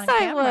caught on course I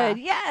camera? would.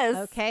 Yes.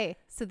 Okay,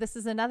 so this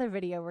is another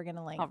video we're going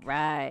to link. All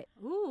right.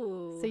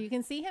 Ooh. So you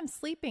can see him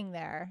sleeping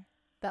there.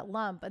 That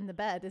lump in the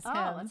bed is him.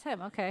 Oh, that's him.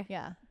 Okay.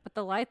 Yeah. But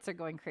the lights are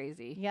going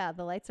crazy. Yeah,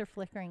 the lights are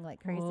flickering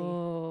like crazy.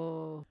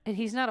 Oh. And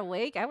he's not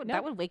awake?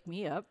 That would wake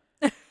me up.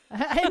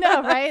 I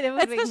know, right? It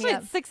would wake Especially me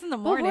up. at 6 in the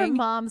Well, we're morning.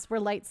 moms. We're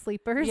light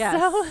sleepers. Yes.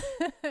 So.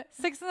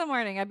 6 in the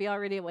morning, I'd be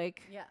already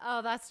awake. Yeah.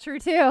 Oh, that's true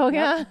too.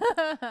 Yeah.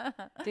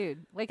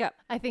 Dude, wake up.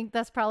 I think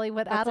that's probably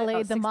what That's it, Adelaide,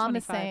 about the mom,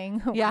 is 6:25.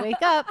 saying. Yeah.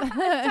 Wake up. Time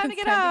to It's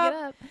get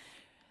up.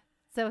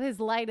 So his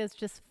light is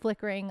just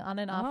flickering on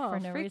and off Oh, for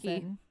no freaky.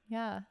 reason.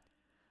 Yeah.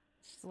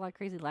 It's just a lot of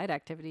crazy light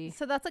activity.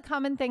 So that's a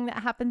common thing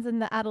that happens in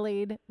the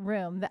Adelaide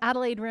room. The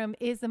Adelaide room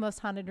is the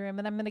most haunted room,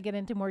 and I'm going to get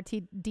into more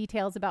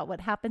details about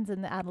what happens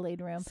in the Adelaide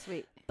room.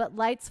 Sweet. But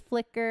lights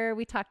flicker.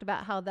 We talked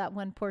about how that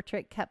one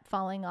portrait kept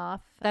falling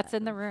off. That's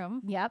in the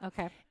room. Yep.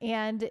 Okay.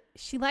 And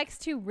she likes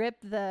to rip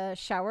the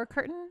shower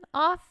curtain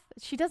off.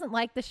 She doesn't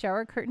like the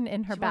shower curtain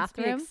in her She wants to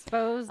be bathroom.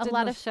 exposed A in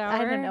lot the of shower.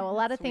 I don't know. A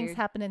lot That's of things weird.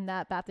 happen in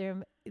that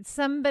bathroom.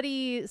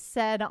 Somebody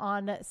said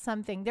on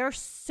something, there are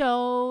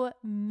so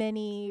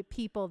many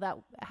people that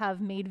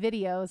have made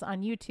videos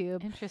on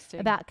YouTube Interesting.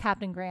 about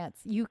Captain Grant's.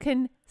 You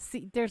can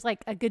see there's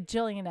like a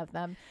gajillion of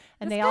them,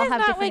 and This they all guy's have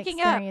not different waking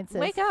experiences.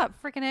 Up. Wake up,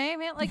 freaking A,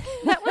 man. Like,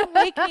 that would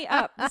wake me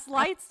up. This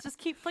lights just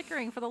keep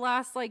flickering for the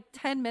last,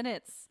 10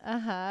 minutes,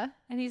 Uh-huh.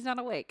 and he's not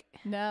awake.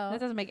 No. That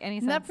doesn't make any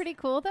sense. Isn't that pretty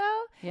cool,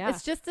 though? Yeah.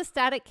 It's just a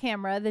static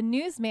camera. The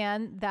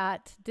newsman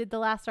that did the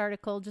last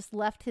article just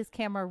left his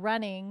camera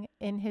running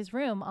in his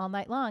room all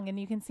night long, and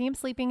you can see him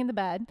sleeping in the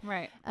bed.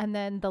 Right. And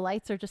then the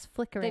lights are just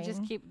flickering. They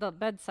just keep the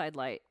bedside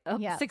light. Oh,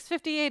 Yeah.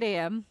 6:58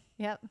 a.m.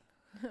 Yep.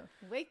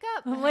 Wake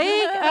up.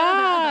 Wake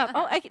up.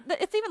 Oh,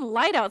 it's even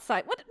light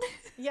outside. What?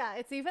 Yeah,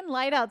 it's even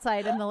light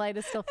outside, and the light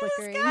is still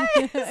flickering. This guy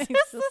is He's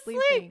just still asleep.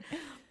 sleeping.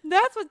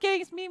 That's what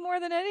gangs me more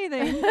than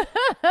anything.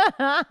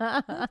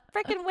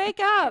 Freaking wake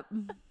up.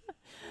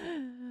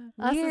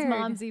 Us as Weird.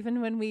 moms,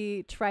 even when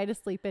we try to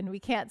sleep in, we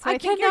can't. So I I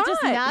think you're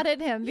just cannot. mad at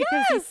him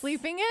because he's Yes.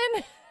 sleeping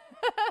in.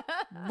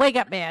 Wake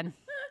up, man.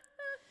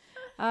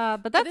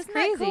 But that's isn't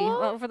that crazy. cool?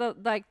 Well, for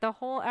the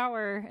whole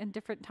hour and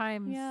different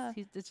times, Yeah.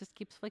 it just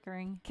keeps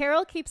flickering.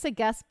 Carol keeps a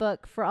guest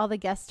book for all the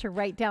guests to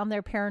write down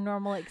their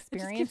paranormal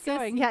experiences.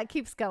 going. Yeah, it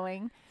keeps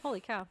going. Holy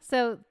cow.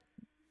 So,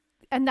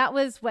 and that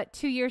was what,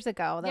 2 years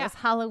ago? That Yeah. was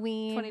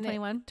Halloween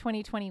 2021.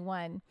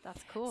 2021.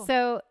 That's cool.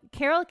 So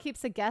Carol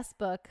keeps a guest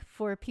book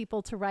for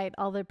people to write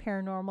all their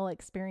paranormal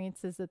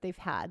experiences that they've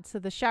had. So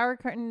the shower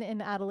curtain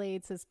in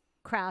Adelaide's has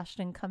crashed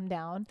and come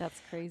down.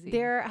 That's crazy.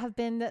 There have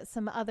been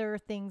some other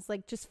things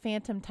like just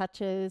phantom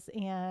touches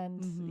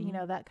and,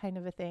 that kind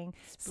of a thing.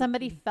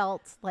 Somebody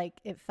felt like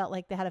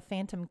they had a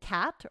phantom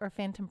cat or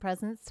phantom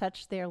presence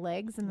touch their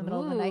legs in the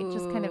middle of the night,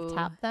 just kind of Ooh.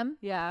 tap them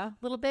Yeah. a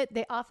little bit.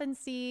 They often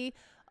see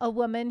a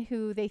woman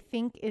who they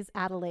think is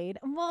Adelaide.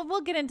 Well,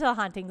 we'll get into the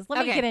hauntings.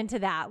 Let me get into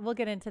that. We'll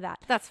get into that.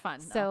 That's fun.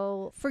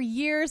 So for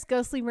years,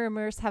 ghostly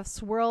rumors have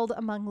swirled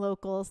among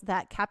locals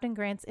that Captain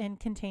Grant's Inn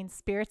contains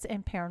spirits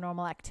and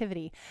paranormal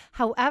activity.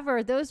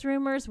 However, those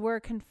rumors were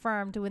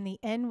confirmed when the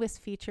inn was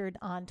featured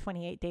on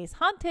 28 Days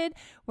Haunted,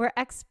 where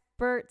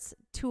experts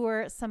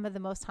tour some of the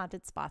most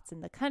haunted spots in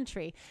the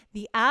country.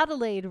 The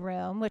Adelaide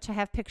Room, which I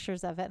have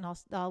pictures of it,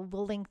 and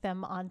we'll link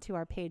them onto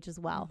our page as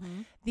well.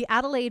 The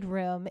Adelaide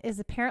Room is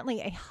apparently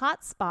a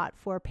hot spot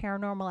for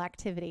paranormal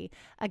activity.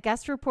 A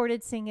guest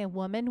reported seeing a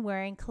woman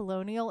wearing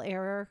colonial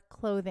era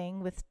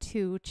clothing with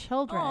 2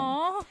 children.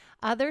 Aww.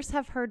 Others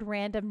have heard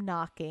random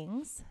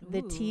knockings.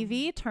 The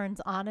TV turns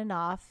on and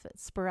off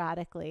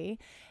sporadically,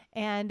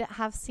 and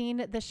have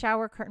seen the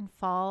shower curtain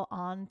fall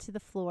onto the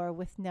floor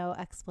with no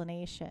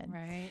explanation.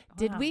 Right.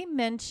 Did we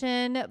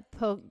mention I'm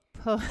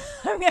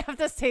gonna have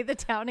to say the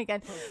town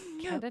again.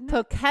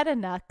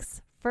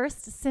 Pochettanux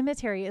First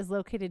Cemetery is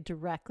located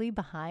directly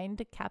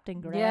behind Captain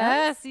Grant.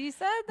 Yes, you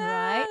said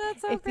that. Right?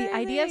 That's so If crazy. the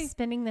idea of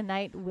spending the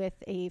night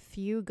with a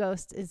few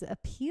ghosts is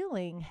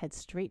appealing, head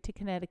straight to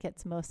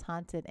Connecticut's most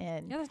haunted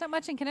inn. Yeah, there's not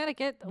much in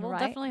Connecticut. We'll Right?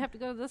 definitely have to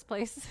go to this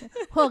place.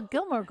 Well,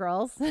 Gilmore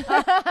Girls,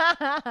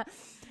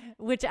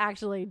 which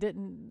actually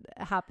didn't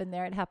happen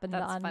there. It happened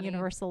That's on funny.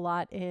 Universal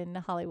Lot in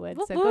Hollywood.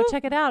 Whoop, So whoop. go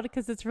check it out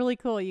because it's really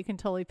cool. You can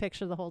totally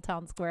picture the whole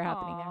town square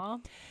happening there. Aw.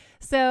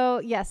 So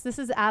yes, this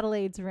is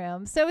Adelaide's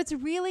room. So it's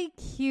really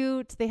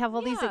cute. They have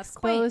all these Yeah, it's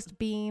quaint. exposed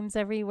beams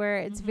everywhere.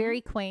 It's very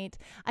quaint.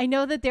 I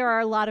know that there are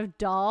a lot of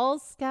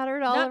dolls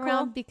scattered all Not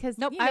around cool. because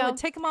Nope, you I know, would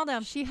take them all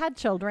down. she had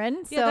children.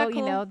 Yeah, So, not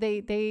you know,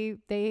 cool.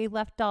 they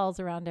left dolls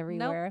around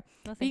everywhere.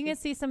 No, But you can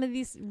see some of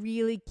these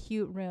really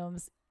cute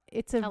rooms.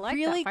 It's a I like that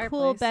really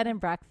cool fireplace. bed and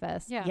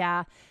breakfast.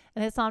 Yeah.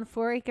 And it's on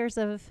 4 acres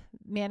of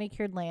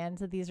manicured land.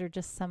 So these are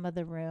just some of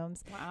the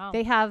rooms. Wow.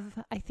 They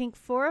have, I think,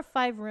 4 or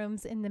 5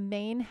 rooms in the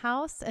main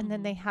house, and then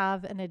Mhm. they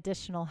have an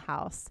additional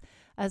house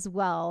as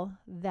well.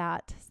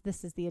 That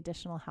this is the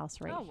additional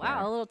house right Oh, here.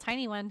 wow. A little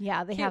tiny one.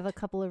 Yeah, they have a Cute.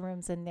 couple of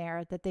rooms in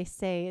there that they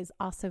say is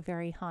also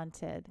very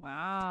haunted.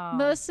 Wow.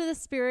 Most of the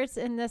spirits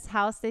in this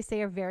house, they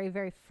say, are very,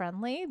 very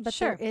friendly, but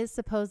Sure. there is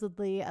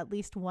supposedly at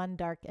least one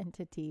dark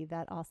entity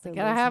that also You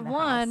lives gotta in have the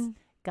one. house.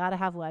 Gotta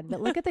have one.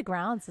 But look at the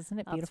grounds. Isn't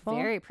it That's beautiful?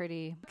 very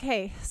pretty.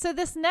 Okay, so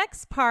this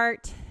next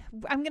part,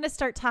 I'm going to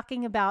start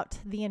talking about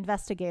the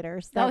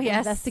investigators that Oh,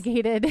 yes.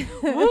 investigated.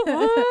 Woo,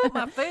 woo,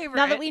 my favorite.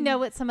 Now that we know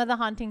what some of the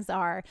hauntings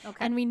are,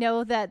 Okay. and we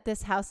know that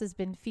this house has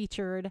been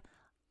featured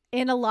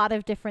in a lot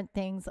of different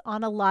things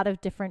on a lot of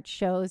different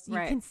shows. You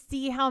Right. can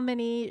see how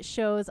many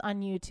shows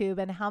on YouTube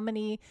and how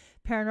many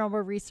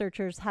paranormal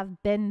researchers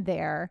have been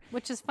there.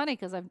 Which is funny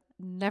because I've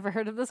never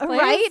heard of this place.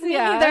 Right? Me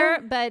Yeah.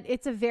 neither. But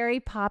it's a very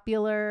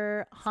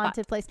popular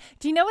haunted place.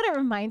 Do you know what it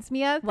reminds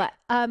me of? What?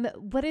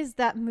 What is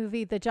that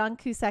movie? The John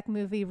Cusack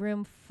movie,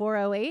 Room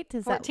 408?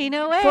 Is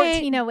 1408. that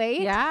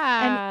 1408?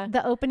 Yeah. And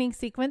the opening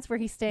sequence where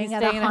he's staying He's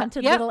at staying a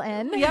haunted little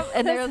inn. Yep.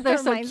 And they're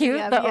That's what so it reminds me cute.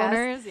 of, The yes.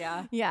 owners.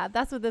 Yeah. Yeah,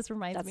 that's what this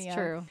reminds That's me of.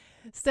 true.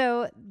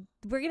 So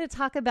we're going to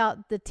talk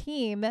about the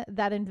team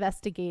that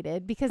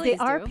investigated because Please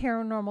they are do.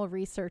 paranormal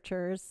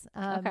researchers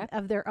Okay.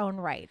 of their own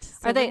right.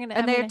 So Are they? we're gonna-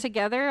 And I'm they're gonna-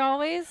 together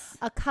always?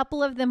 a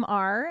couple of them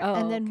are, Oh,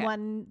 and then okay.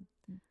 one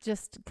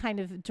just kind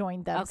of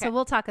joined them. Okay. So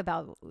we'll talk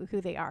about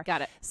who they are.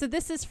 Got it. So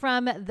this is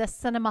from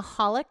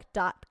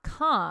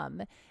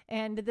thecinemaholic.com.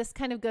 And this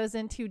kind of goes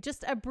into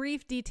just a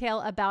brief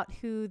detail about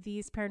who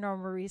these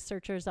paranormal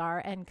researchers are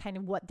and kind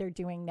of what they're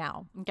doing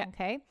now.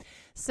 Okay.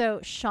 So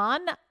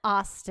Sean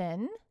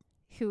Austin,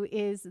 who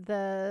is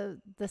the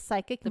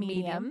psychic The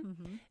medium,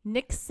 Mhm.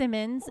 Nick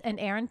Simmons and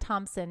Aaron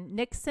Thompson.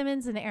 Nick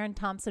Simmons and Aaron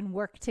Thompson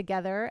work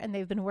together, and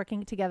they've been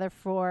working together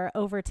for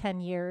over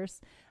 10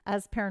 years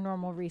as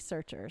paranormal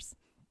researchers.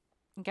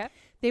 Okay.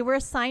 They were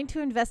assigned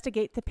to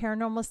investigate the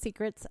paranormal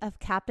secrets of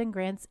Captain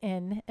Grant's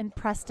Inn in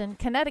Preston,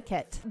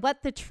 Connecticut.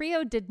 What the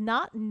trio did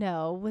not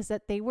know was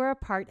that they were a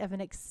part of an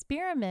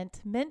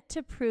experiment meant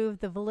to prove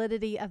the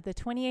validity of the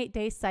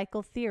 28-day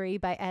cycle theory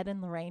by Ed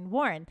and Lorraine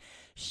Warren.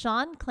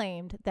 Sean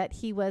claimed that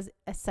he was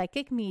a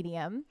psychic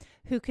medium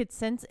who could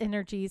sense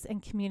energies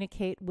and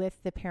communicate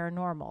with the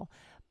paranormal.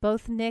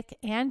 Both Nick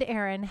and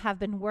Aaron have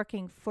been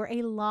working for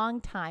a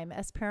long time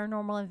as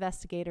paranormal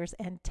investigators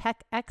and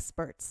tech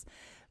experts,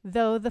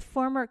 though the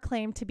former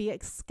claimed to be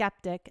a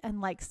skeptic and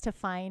likes to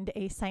find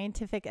a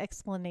scientific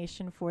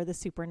explanation for the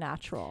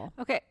supernatural.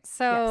 Okay.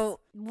 So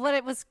what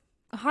it was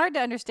hard to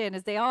understand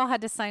is they all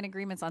had to sign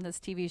agreements on this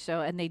TV show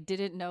and they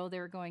didn't know they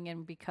were going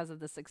in because of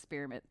this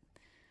experiment.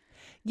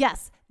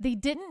 Yes, they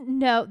didn't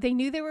know. They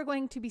knew they were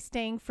going to be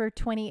staying for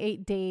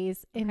 28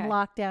 days in Okay.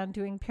 lockdown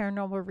doing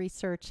paranormal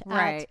research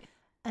at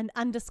an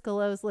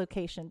undisclosed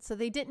location. So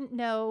they didn't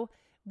know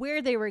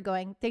where they were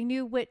going. They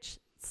knew which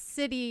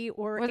city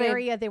or Were they-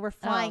 area they were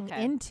flying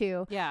okay.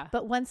 into. Yeah.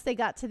 But once they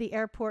got to the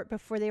airport,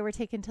 before they were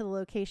taken to the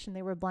location,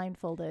 they were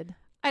blindfolded.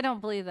 I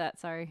don't believe that.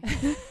 Sorry.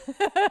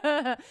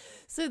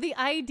 So the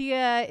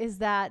idea is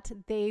that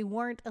they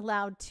weren't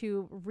allowed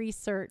to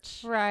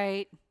research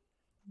Right.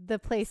 the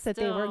place that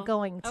they were Still.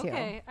 going to.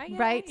 Okay.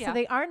 Right? Yeah. So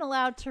they aren't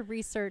allowed to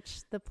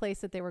research the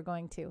place that they were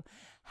going to.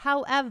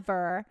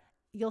 However,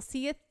 you'll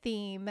see a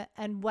theme.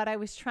 And what I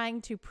was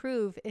trying to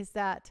prove is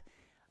that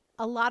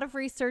a lot of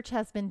research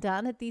has been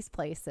done at these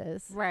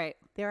places. Right.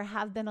 There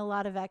have been a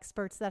lot of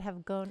experts that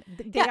have gone.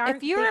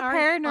 If you're a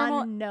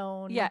paranormal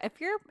unknown. Yeah,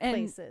 if you're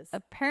places.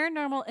 a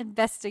paranormal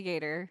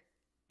investigator,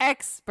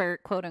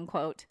 expert, quote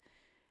unquote,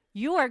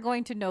 you are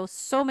going to know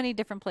so many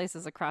different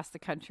places across the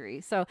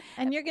country. So,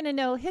 and you're going to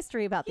know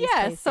history about these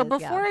yeah. places. So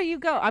before you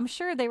go, I'm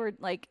sure they were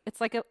like,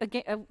 it's like a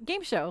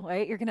game show,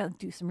 right? You're going to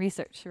do some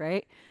research,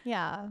 right?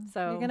 Yeah.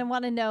 So you're going to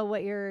want to know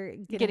what you're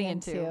getting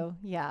into.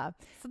 Yeah.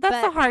 So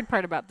that's the hard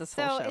part about this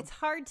whole show. So it's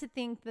hard to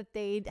think that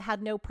they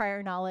had no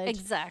prior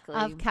knowledge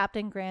of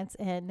Captain Grant's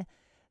Inn.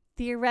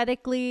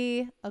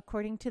 Theoretically,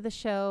 according to the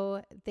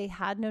show, they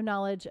had no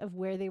knowledge of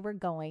where they were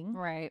going.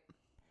 Right.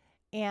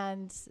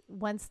 And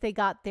once they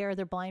got there,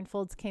 their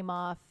blindfolds came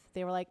off.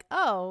 They were like,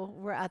 oh,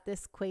 we're at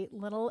this quaint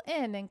little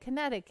inn in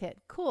Connecticut.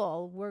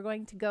 Cool. We're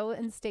going to go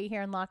and stay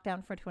here in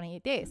lockdown for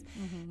 28 days.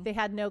 Mm-hmm. They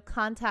had no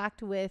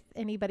contact with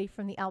anybody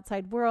from the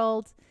outside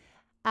world.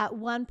 At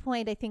one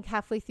point, I think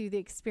halfway through the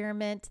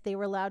experiment, they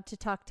were allowed to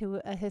talk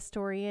to a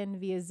historian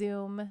via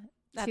Zoom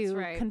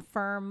to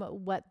confirm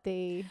what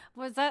they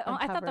was that.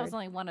 uncovered. I thought that was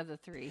only one of the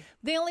three.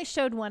 They only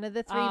showed one of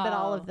the three, but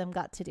all of them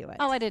got to do it.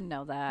 Oh, I didn't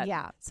know that.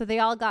 Yeah. So they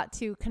all got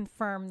to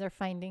confirm their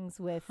findings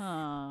with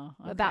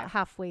about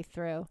halfway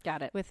through.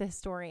 Got it. With the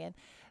historian.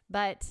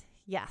 But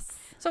yes.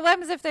 So what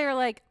happens if they were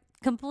like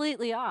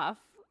completely off?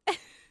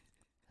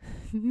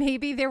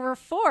 Maybe there were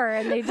 4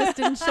 and they just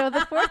didn't show the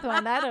 4th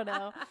one. I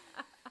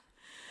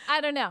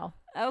don't know.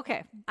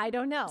 Okay. I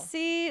don't know.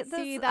 See,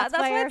 that's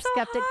why our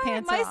skeptic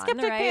pants are on. My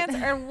skeptic pants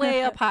are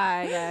way up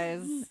high,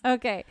 guys.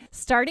 Okay.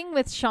 Starting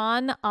with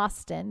Sean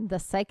Austin, the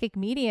psychic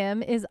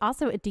medium is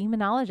also a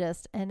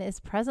demonologist and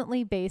is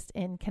presently based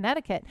in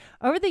Connecticut.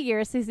 Over the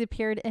years, he's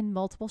appeared in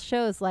multiple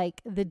shows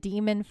like The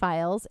Demon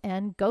Files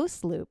and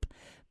Ghost Loop.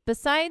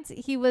 Besides,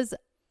 he was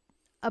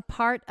a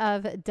part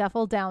of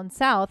Devil Down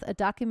South, a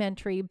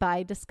documentary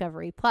by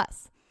Discovery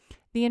Plus.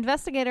 The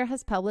investigator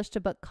has published a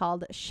book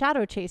called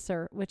Shadow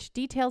Chaser, which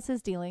details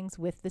his dealings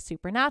with the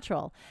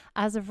supernatural.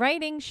 As of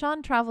writing,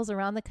 Sean travels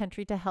around the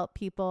country to help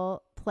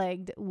people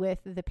plagued with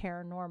the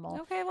paranormal.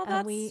 Okay, well,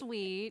 that's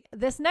sweet.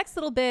 This next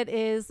little bit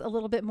is a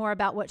little bit more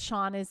about what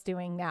Sean is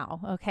doing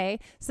now, okay?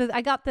 So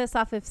I got this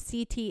off of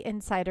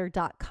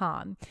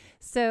ctinsider.com.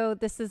 So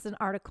this is an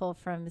article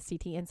from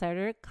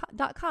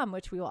ctinsider.com,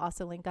 which we will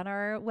also link on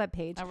our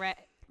webpage. All right.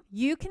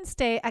 You can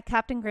stay at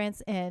Captain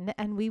Grant's Inn,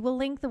 and we will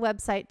link the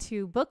website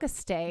to book a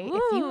stay. Ooh.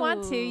 If you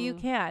want to, you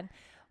can.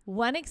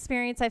 One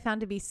experience I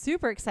found to be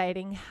super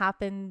exciting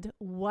happened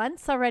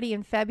once already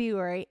in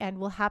February and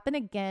will happen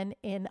again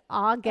in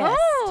August.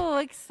 Oh,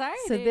 exciting.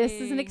 So this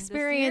is an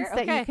experience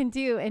that you can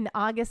do in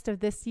August of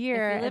this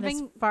year. And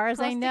as far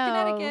as I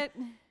know,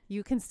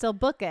 you can still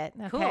book it.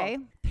 Okay.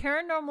 Cool.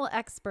 Paranormal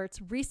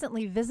experts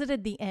recently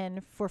visited the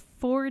inn for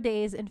 4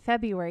 days in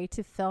February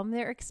to film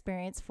their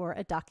experience for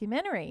a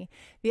documentary.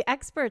 The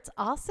experts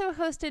also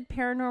hosted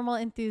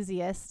paranormal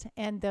enthusiasts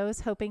and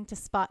those hoping to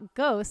spot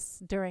ghosts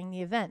during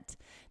the event.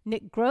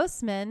 Nick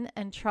Grossman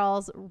and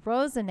Charles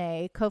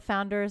Rosenay,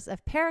 co-founders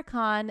of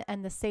Paracon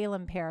and the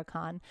Salem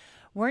Paracon,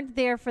 weren't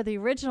there for the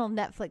original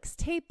Netflix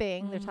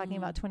taping. They're talking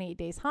about 28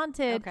 Days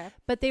Haunted,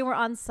 but they were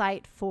on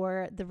site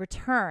for the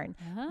return.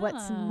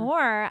 What's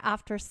more,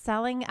 after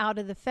selling out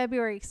of the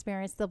February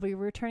experience, they'll be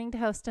returning to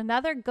host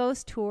another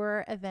ghost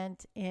tour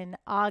event in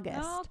August.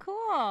 Oh,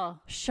 cool.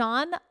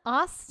 Sean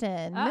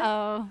Austin.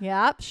 Uh-oh.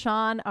 Yep.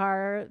 Sean,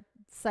 our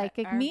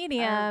psychic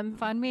medium. Our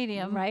fun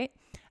medium. Right.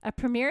 A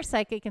premier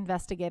psychic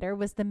investigator,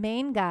 was the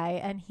main guy,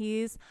 and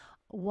he's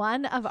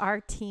one of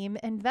our team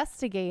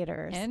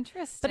investigators.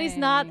 Interesting. But he's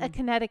not a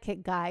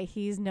Connecticut guy.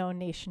 He's known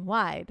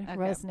nationwide,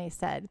 Rosenay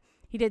said.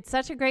 He did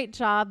such a great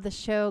job. The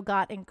show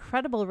got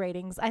incredible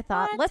ratings. I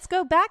thought, let's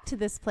go back to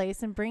this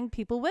place and bring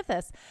people with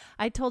us.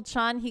 I told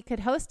Sean he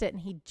could host it,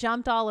 and he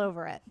jumped all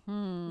over it.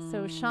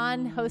 So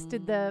Sean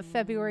hosted the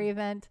February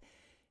event.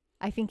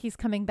 I think he's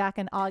coming back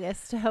in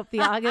August to host the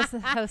August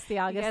event.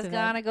 You guys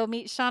gonna go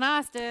meet Sean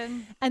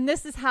Austin. And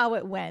this is how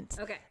it went.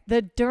 Okay.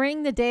 The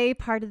during the day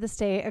part of the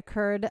stay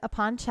occurred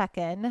upon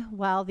check-in,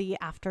 while the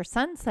after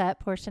sunset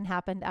portion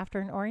happened after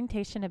an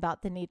orientation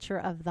about the nature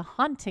of the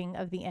haunting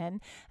of the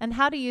inn and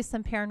how to use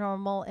some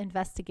paranormal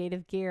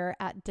investigative gear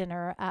at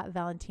dinner at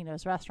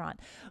Valentino's restaurant.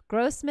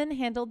 Grossman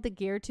handled the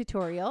gear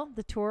tutorial,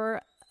 the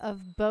tour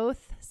of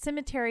both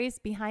cemeteries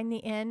behind the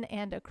inn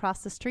and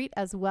across the street,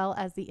 as well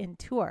as the inn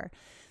tour.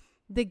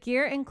 The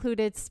gear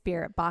included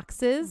spirit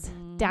boxes,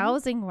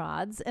 dowsing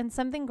rods, and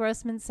something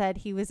Grossman said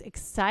he was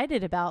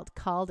excited about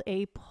called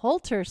a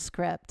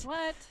polterscript.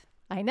 What?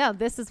 I know.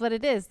 This is what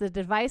it is. The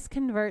device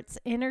converts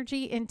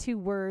energy into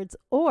words,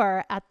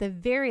 or at the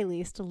very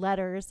least,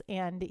 letters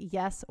and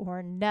yes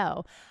or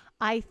no.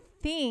 I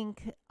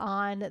think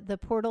on the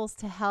Portals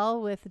to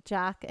Hell with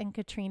Jack and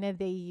Katrina,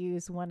 they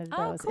use one of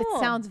those. Cool. It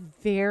sounds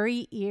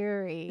very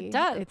eerie. It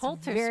does. It's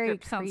Polterscript very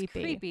sounds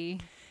creepy.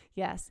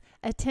 Yes.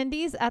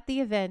 Attendees at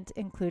the event,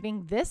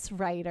 including this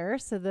writer,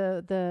 so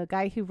the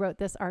guy who wrote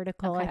this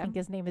article, I think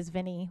his name is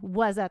Vinny,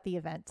 was at the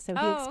event. So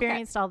he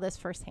experienced all this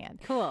firsthand.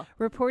 Cool.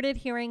 Reported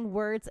hearing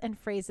words and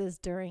phrases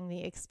during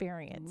the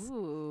experience.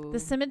 Ooh. The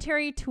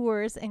cemetery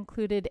tours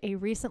included a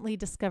recently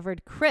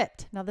discovered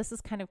crypt. Now, this is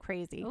kind of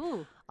crazy.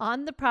 Ooh.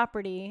 On the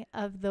property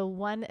of the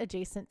one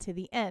adjacent to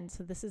the end.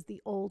 So this is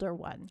the older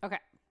one. Okay.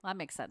 Well, that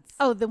makes sense.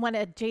 Oh, the one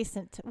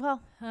adjacent.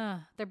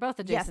 They're both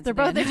adjacent. Yes, they're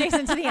both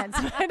adjacent to the end.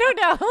 So I don't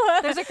know.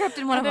 There's a crypt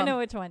in one of them. I don't know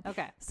which one.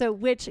 Okay. So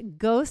which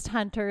ghost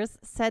hunters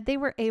said they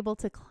were able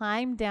to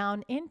climb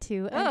down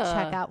into and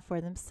check out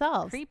for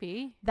themselves.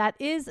 Creepy. That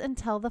is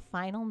until the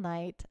final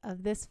night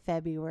of this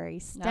February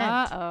stint.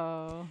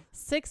 Uh-oh.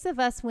 6 of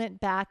us went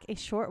back a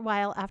short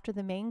while after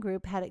the main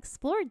group had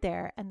explored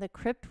there, and the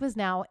crypt was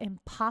now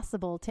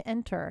impossible to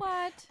enter.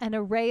 What? An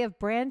array of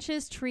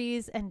branches,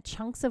 trees, and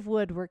chunks of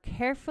wood were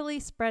carefully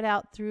spread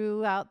out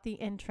throughout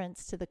the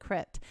entrance to the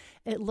crypt.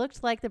 It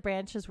looked like the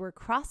branches were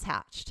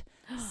crosshatched.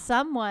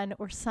 Someone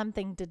or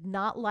something did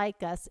not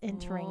like us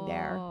entering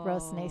there,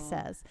 Rosne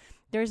says.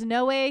 There's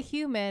no way a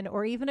human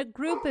or even a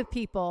group of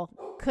people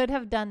could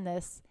have done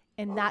this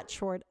in that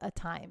short a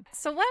time.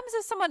 So what happens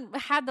if someone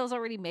had those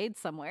already made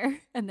somewhere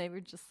and they were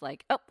just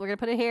like, oh, we're going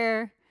to put it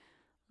here?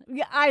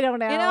 Yeah, I don't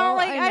know. You know,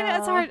 like, I know.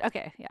 It's hard.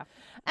 Okay, yeah.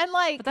 And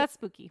like, but that's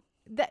spooky.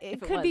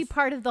 It could be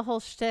part of the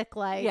whole shtick,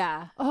 like,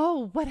 yeah.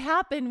 Oh, what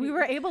happened? We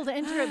were able to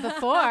enter it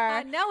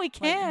before. Now we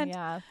can't. Like,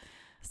 yeah.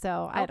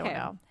 So I don't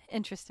know.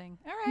 Interesting.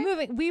 All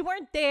right. We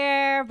weren't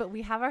there, but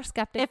we have our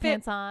skeptic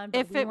pants on.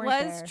 If it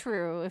was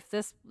true, if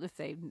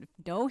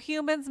no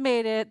humans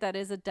made it, that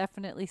is a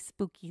definitely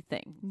spooky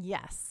thing.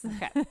 Yes.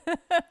 Okay.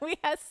 We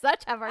have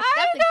our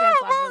skeptic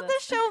pants on. Well,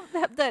 this show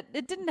that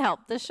it didn't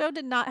help. The show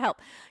did not help.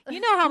 You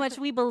know how much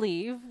we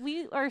believe.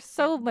 We are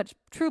so much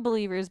true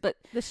believers, but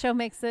the show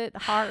makes it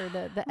hard.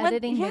 The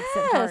editing makes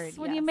it hard.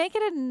 When you make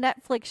it a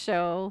Netflix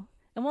show,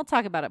 and we'll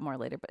talk about it more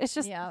later, but it's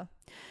just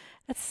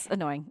it's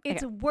annoying.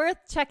 It's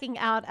worth checking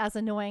out, as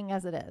annoying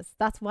as it is.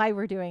 That's why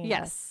we're doing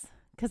this.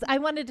 Because I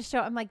wanted to show,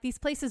 I'm like, these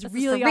places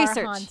really are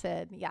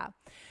haunted. Yeah.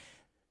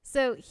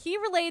 So he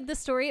relayed the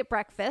story at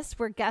breakfast,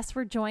 where guests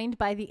were joined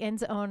by the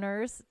inn's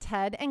owners,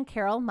 Ted and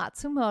Carol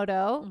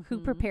Matsumoto, who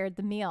prepared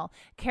the meal.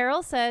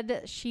 Carol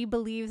said she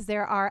believes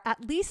there are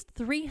at least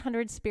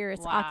 300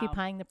 spirits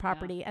occupying the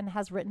property and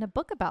has written a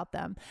book about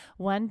them.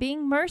 One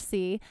being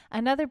Mercy,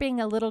 another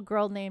being a little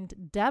girl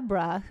named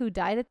Deborah, who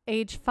died at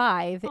age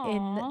 5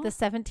 in the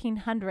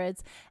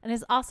 1700s and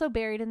is also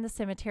buried in the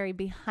cemetery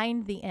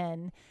behind the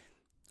inn.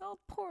 Oh,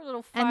 poor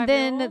little 5-year-old.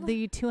 And then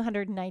the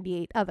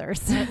 298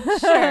 others. Sure.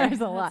 There's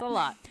a lot. That's a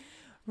lot.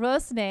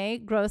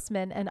 Rosne,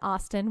 Grossman, and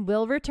Austin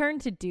will return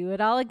to do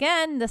it all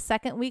again the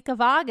second week of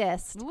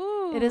August.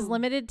 Ooh. It is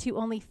limited to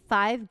only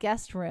 5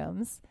 guest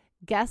rooms.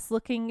 Guests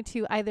looking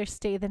to either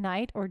stay the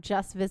night or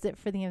just visit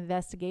for the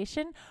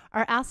investigation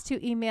are asked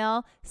to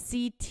email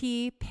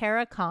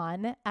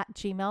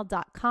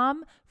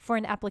ctparacon@gmail.com for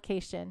an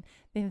application.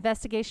 The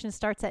investigation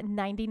starts at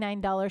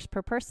 $99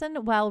 per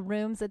person, while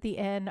rooms at the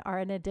inn are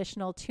an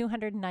additional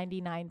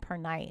 $299 per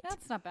night.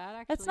 That's not bad,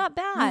 actually. That's not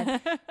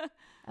bad.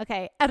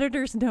 Okay,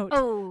 editor's note.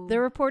 Oh.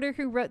 The reporter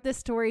who wrote this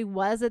story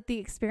was at the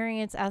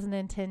experience as an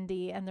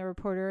attendee, and the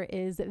reporter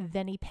is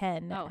Vinny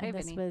Penn. Oh, and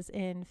this Vinny. was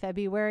in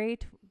February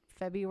of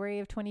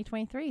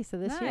 2023, so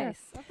this year.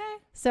 Okay.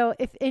 So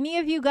if any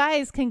of you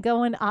guys can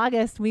go in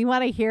August, we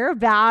want to hear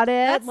about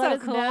it. That's Let so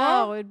us cool.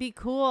 know. It would be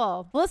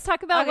cool. Well, let's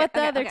talk about what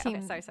the other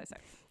team. Sorry.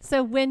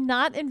 So when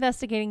not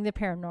investigating the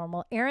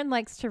paranormal, Aaron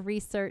likes to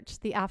research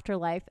the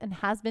afterlife and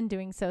has been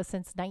doing so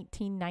since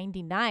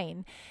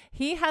 1999.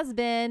 He has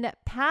been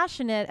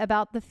passionate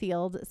about the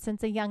field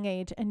since a young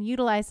age and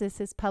utilizes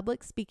his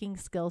public speaking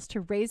skills to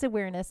raise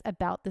awareness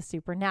about the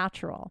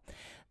supernatural.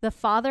 The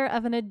father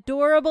of an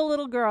adorable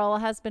little girl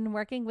has been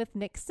working with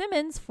Nick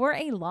Simmons for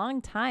a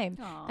long time,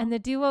 and the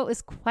duo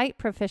is quite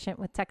proficient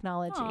with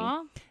technology.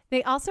 Aww.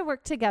 They also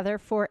work together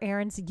for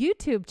Aaron's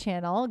YouTube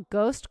channel,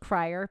 Ghost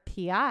Crier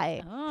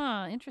PI.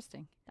 Oh,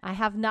 interesting. I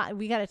have not.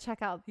 We got to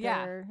check out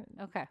their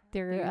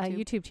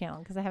YouTube channel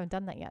because I haven't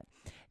done that yet.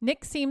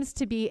 Nick seems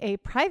to be a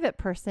private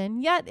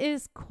person, yet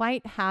is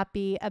quite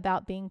happy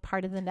about being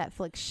part of the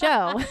Netflix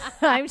show.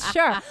 I'm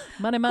sure.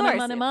 Money.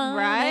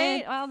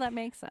 Right? Well, that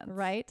makes sense.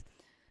 Right.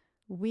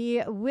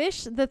 We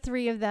wish the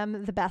 3 of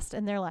them the best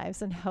in their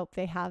lives and hope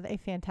they have a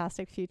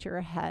fantastic future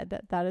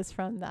ahead. That is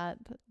from that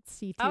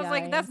CTI. I was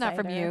like, that's not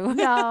from you.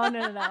 No.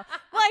 Well,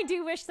 I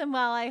do wish them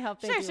well. I hope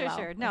they do well.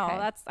 Sure. No,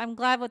 okay. I'm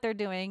glad what they're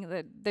doing.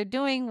 That they're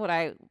doing what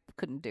I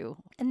couldn't do.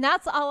 And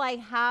that's all I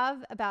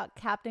have about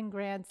Captain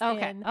Grant's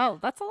Inn. Oh,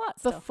 that's a lot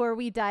still. Before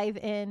we dive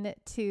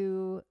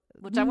into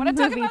which I want to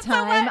talk about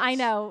time. So much. I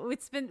know.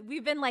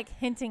 We've been like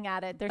hinting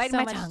at it. There's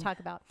so much to talk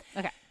about.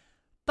 Okay.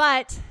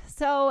 But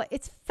so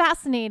it's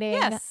fascinating.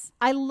 Yes.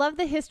 I love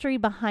the history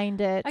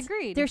behind it.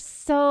 Agreed. There's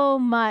so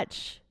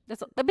much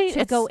I mean, to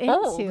it's go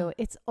old. into.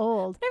 It's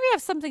old. Whenever you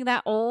have something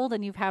that old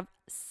and you have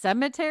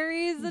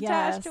cemeteries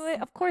attached to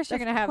it, of course you're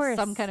going to have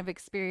some kind of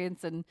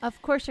experience and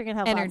of course you're going to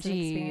have energy lots of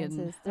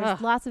experiences. and,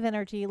 There's lots of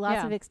energy,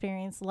 lots of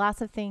experience,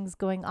 lots of things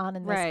going on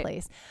in this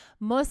place.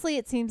 Mostly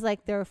it seems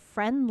like they're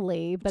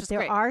friendly, but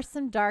there are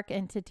some dark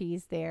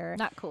entities there.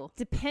 Not cool.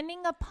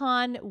 Depending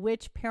upon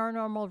which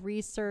paranormal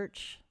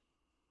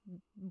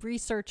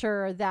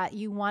researcher that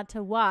you want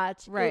to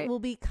watch, it will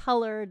be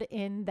colored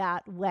in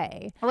that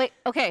way. Oh, wait.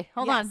 Okay.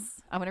 Hold on.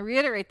 I'm going to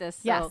reiterate this.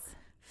 Yes. So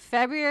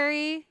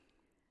February,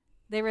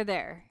 they were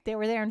there. They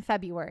were there in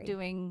February.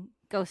 Doing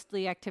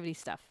ghostly activity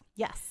stuff.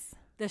 Yes.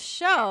 The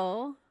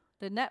show,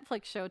 the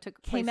Netflix show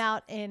came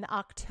out in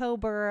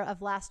October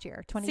of last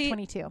year,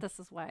 2022. See, this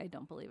is why I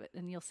don't believe it.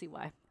 And you'll see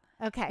why.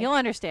 Okay. You'll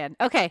understand.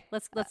 Okay.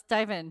 Let's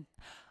dive in.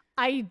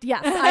 I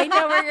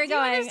know where you're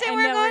going. I know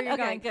where you're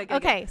going. Good,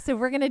 okay, so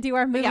we're gonna do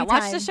our movie time.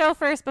 Watch the show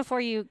first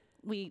before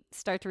we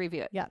start to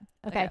review it. Yeah.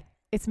 Okay.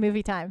 It's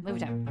movie time.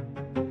 Movie time.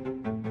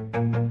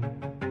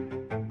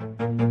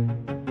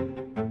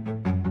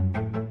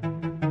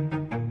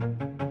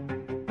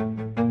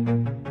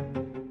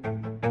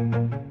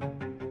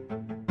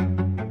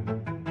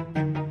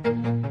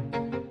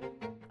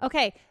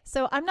 Okay,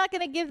 so I'm not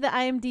going to give the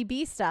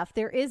IMDb stuff.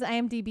 There is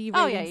IMDb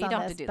ratings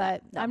on this,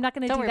 but I'm not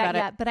going to do that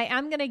yet. But I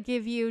am going to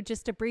give you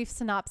just a brief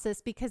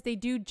synopsis because they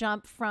do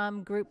jump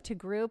from group to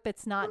group.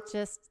 It's not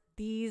just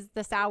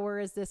this hour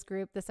is this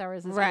group, this hour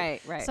is this group.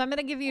 Right. So I'm going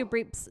to give you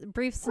a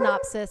brief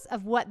synopsis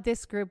of what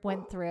this group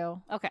went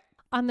through. Okay.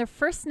 On their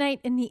first night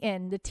in the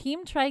inn, the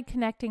team tried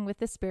connecting with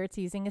the spirits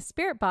using a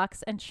spirit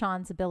box and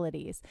Sean's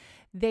abilities.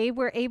 They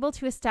were able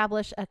to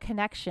establish a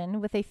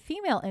connection with a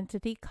female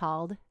entity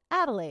called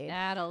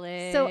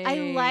Adelaide. So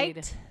I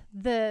liked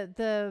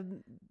the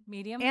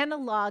medium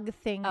analog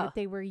thing that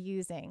they were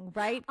using,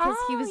 right? Because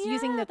he was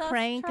using the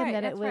crank and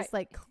then it was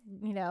like,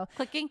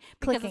 clicking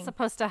because it's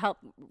supposed to help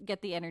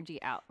get the energy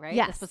out, right?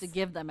 Yes. It's supposed to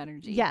give them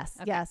energy. Yes.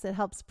 It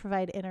helps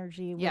provide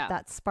energy with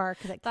that spark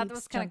that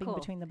keeps jumping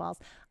between the balls.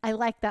 I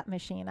like that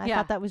machine. I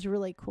thought that was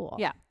really cool.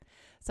 Yeah.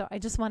 So I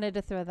just wanted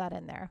to throw that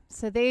in there.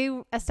 So they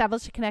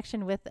established a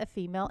connection with a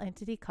female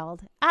entity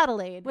called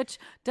Adelaide. Which,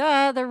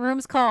 the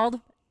room's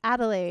called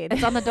Adelaide.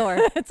 It's on the door.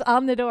 It's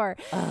on the door.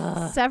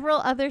 Several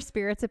other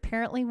spirits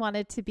apparently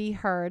wanted to be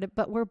heard,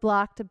 but were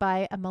blocked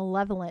by a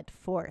malevolent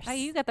force. Oh,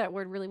 you got that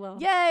word really well.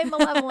 Yay,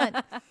 malevolent.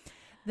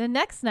 The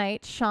next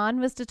night, Sean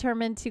was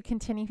determined to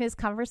continue his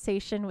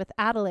conversation with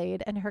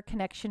Adelaide and her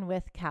connection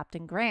with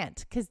Captain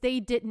Grant, because they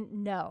didn't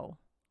know.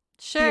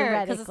 Sure,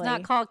 because it's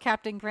not called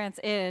Captain Grant's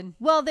Inn.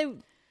 Well,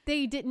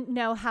 they didn't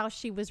know how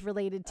she was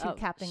related to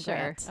Captain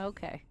Grant.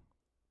 Okay.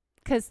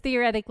 Because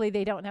theoretically,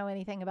 they don't know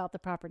anything about the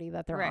property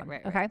that they're on.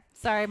 Right. Okay.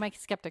 Sorry, my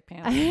skeptic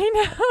pants. I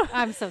know.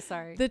 I'm so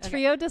sorry. The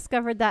trio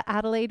discovered that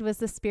Adelaide was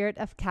the spirit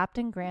of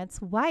Captain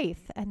Grant's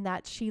wife and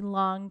that she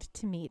longed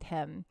to meet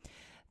him.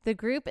 The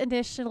group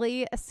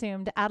initially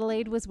assumed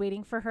Adelaide was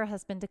waiting for her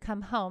husband to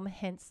come home,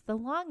 hence the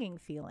longing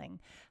feeling.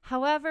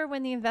 However,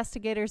 when the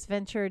investigators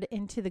ventured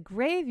into the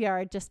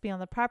graveyard just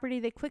beyond the property,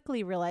 they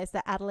quickly realized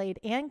that Adelaide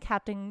and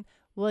Captain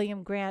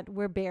William Grant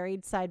were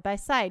buried side by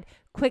side.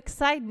 Quick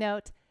side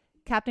note.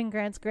 Captain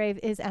Grant's grave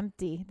is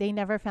empty. They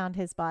never found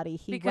his body.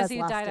 He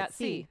died at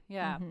sea.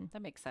 Yeah,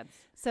 that makes sense.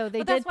 So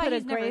they did put a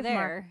grave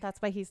marker.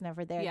 That's why he's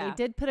never there. Yeah. They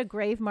did put a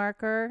grave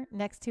marker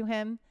next to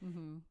him,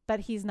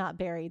 but he's not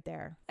buried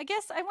there. I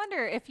guess I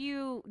wonder if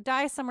you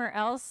die somewhere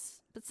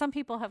else, but some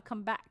people have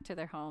come back to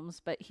their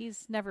homes, but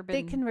he's never been.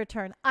 They can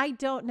return. I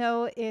don't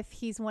know if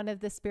he's one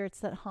of the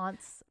spirits that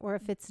haunts or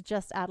if it's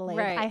just Adelaide.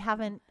 Right. I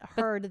haven't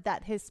heard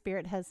that his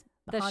spirit has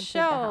haunted the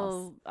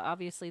house.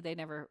 Obviously, they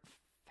never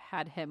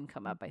had him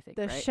come up, I think.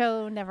 The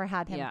show never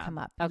had him come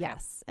up. Okay.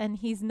 Yes. And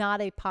he's not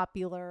a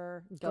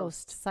popular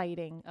ghost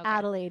sighting. Okay.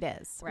 Adelaide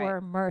is,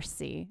 or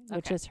Mercy,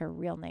 which is her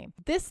real name.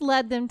 This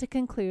led them to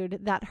conclude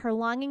that her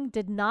longing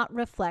did not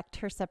reflect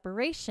her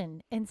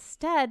separation.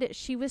 Instead,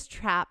 she was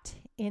trapped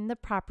in the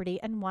property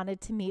and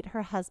wanted to meet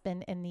her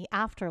husband in the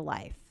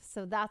afterlife.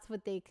 So that's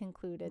what they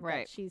concluded.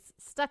 That she's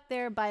stuck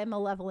there by a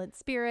malevolent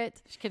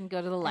spirit. She can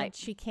go to the light.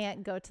 She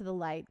can't go to the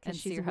light because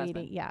she's waiting.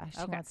 Husband. Yeah.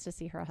 She wants to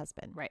see her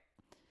husband. Right.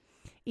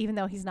 Even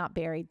though he's not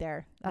buried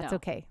there. That's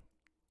okay.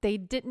 They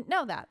didn't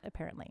know that,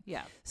 apparently.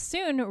 Yeah.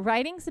 Soon,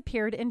 writings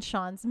appeared in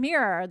Sean's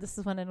mirror. This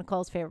is one of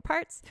Nicole's favorite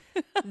parts.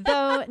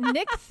 Though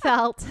Nick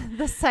felt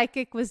the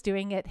psychic was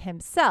doing it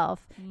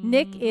himself,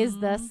 Nick is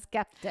the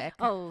skeptic.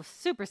 Oh,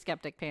 super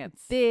skeptic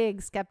pants.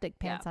 Big skeptic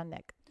pants on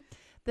Nick.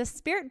 The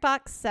spirit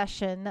box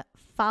session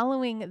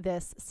following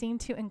this seemed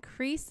to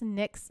increase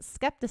Nick's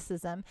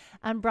skepticism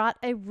and brought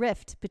a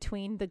rift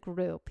between the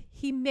group.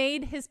 He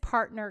made his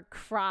partner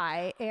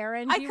cry.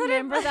 Aaron, do you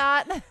remember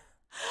that?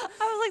 I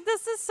was like,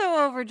 this is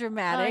so over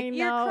dramatic. I know,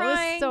 You're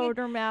crying. it was so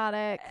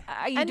dramatic.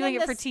 Are you And doing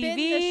then it for spin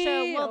TV? the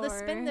show, well, the or-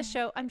 spin the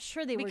show, I'm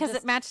sure they were because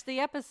just, it matched the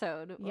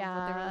episode of what they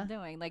Yeah. were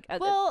doing. Like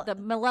Well- the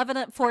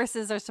malevolent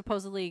forces are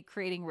supposedly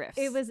creating rifts.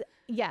 it was,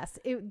 yes,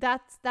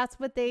 that's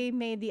what they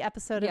made the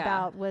episode Yeah.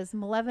 about, was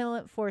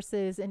malevolent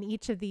forces in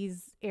each of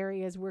these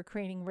areas were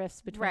creating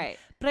rifts between. right.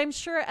 But I'm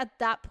sure at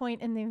that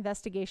point in the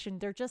investigation,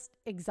 they're just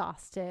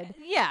exhausted.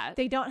 Yeah.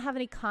 They don't have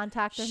any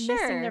contact. They're missing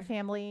Sure. their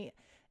family.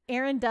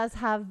 Aaron does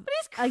have But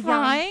a he's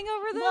young- crying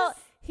over this. Well,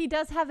 he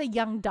does have a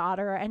young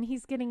daughter, and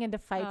he's getting into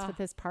fights Ugh. with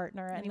his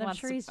partner, and he I'm wants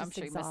sure to- he's I'm just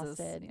sure he misses-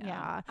 exhausted.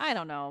 Yeah. I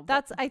don't know. but-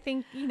 That's, I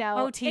think,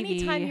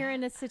 anytime TV. you're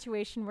in a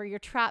situation where you're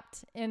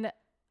trapped in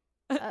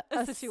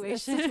a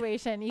situation.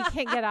 situation, you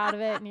can't get out of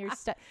it, and you're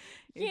stuck.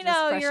 You're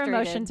just Your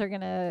emotions frustrated. are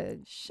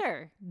gonna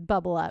Sure.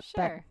 bubble up.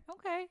 Sure.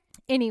 Okay.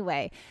 But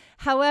anyway,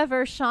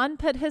 however, Sean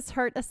put his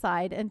hurt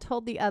aside and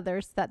told the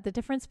others that the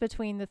difference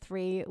between the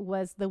three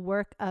was the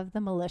work of the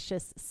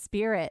malicious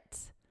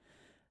spirit.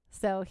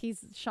 So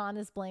Sean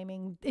is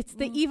blaming, it's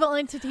the evil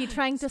entity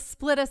trying to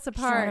split us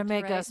apart. Trying to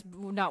make right? us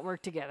not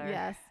work together.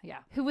 Yes. Yeah.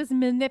 Who was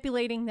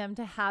manipulating them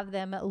to have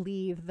them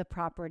leave the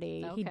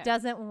property. He Okay.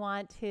 doesn't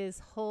want his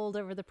hold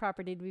over the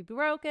property to be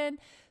broken,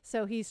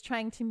 so he's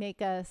trying to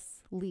make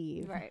us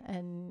leave, Right.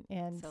 and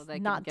So they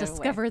can not get away.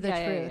 discover the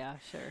Yeah, truth. Yeah,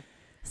 sure.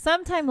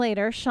 Sometime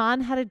later,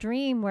 Sean had a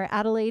dream where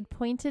Adelaide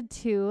pointed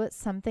to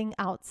something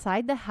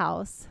outside the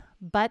house,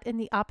 but in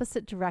the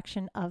opposite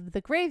direction of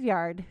the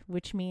graveyard,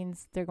 which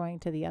means they're going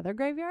to the other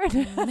graveyard.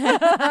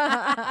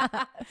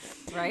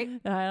 Right? I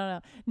don't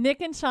know.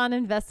 Nick and Sean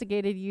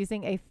investigated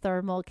using a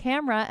thermal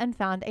camera and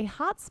found a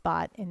hot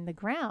spot in the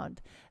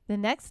ground. The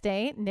next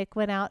day, Nick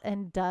went out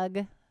and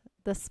dug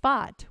the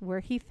spot where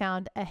he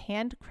found a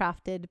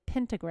handcrafted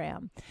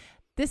pentagram.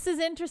 This is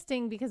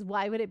interesting because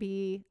why would it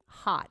be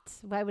hot?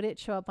 Why would it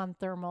show up on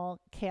thermal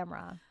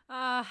camera?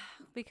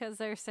 Because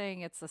they're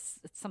saying it's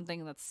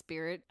something that's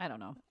spirit. I don't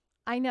know.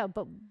 I know,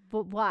 but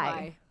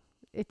why?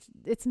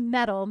 It's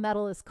metal.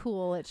 Metal is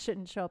cool. It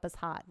shouldn't show up as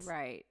hot.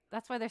 Right.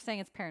 That's why they're saying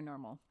it's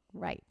paranormal.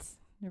 Right.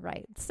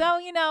 So,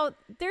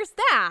 there's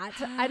that.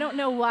 I don't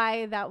know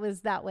why that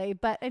was that way,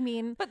 but I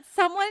mean, But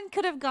someone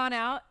could have gone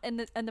out and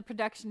the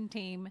production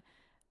team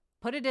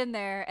put it in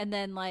there and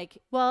then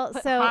well,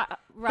 put so hot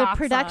the rocks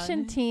production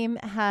on. team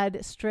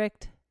had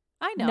strict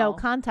I know. no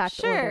contact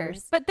Sure.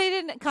 orders. But they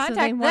didn't So contact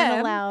they weren't them.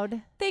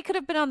 allowed. They could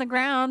have been on the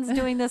grounds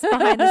doing this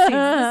behind the scenes.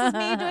 This is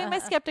me doing my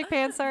skeptic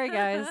pants. Sorry,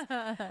 guys.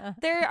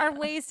 There are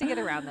ways to get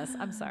around this.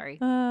 I'm sorry.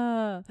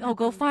 Oh,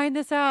 go find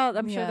this out.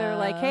 I'm sure they're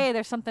like, Yeah. hey,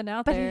 there's something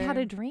out But there. he had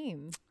a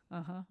dream.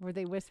 Uh-huh. Were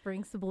they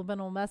whispering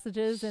subliminal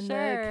messages in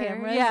Sure, the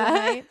cameras yeah. at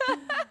night?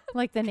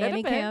 Like the Could have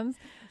nanny been. cams?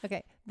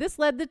 Okay. This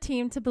led the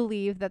team to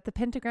believe that the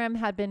pentagram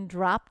had been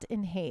dropped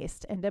in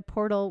haste and a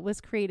portal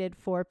was created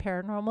for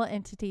paranormal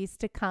entities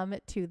to come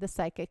to the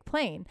psychic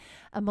plane.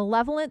 A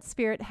malevolent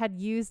spirit had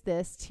used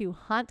this to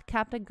haunt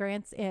Captain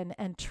Grant's inn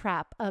and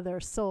trap other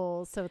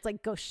souls. So it's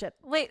like ghost ship.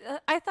 Wait,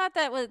 I thought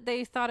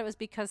they thought it was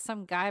because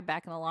some guy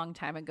back in a long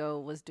time ago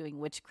was doing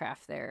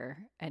witchcraft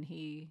there and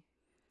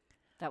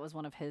that was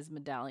one of his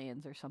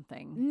medallions or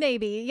something.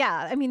 Maybe,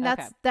 yeah. I mean,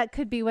 Okay. that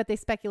could be what they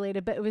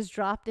speculated, but it was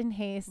dropped in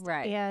haste.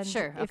 Right. And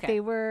Sure, if okay. they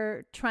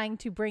were trying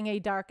to bring a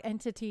dark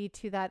entity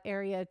to that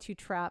area to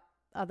trap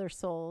other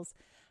souls,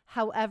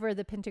 however,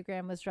 the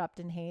pentagram was dropped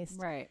in haste.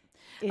 Right.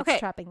 It's Okay,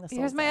 trapping the souls.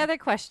 Here's my there. other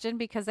question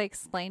because they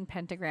explain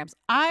pentagrams.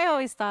 I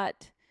always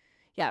thought,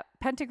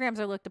 pentagrams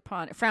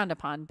are frowned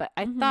upon, but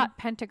I thought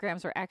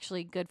pentagrams were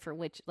actually good for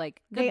good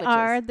They witches.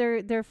 are.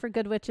 They're for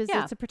good witches.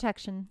 Yeah. It's a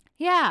protection.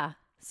 Yeah.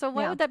 So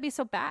why Yeah. would that be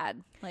so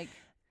bad?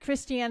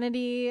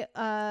 Christianity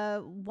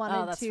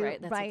wanted that's to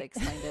right. That's what they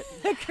explained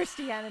it.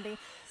 Christianity.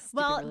 Stupid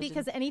Well, religion.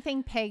 because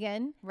anything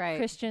pagan, Right.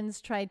 Christians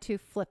tried to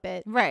flip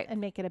it Right. and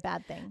make it a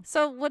bad thing.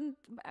 So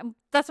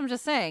that's what I'm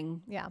just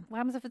saying. Yeah. What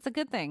happens if it's a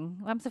good thing?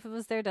 What happens if it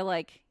was there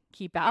to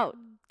keep out?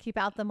 Keep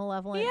out the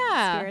malevolent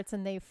Yeah. spirits,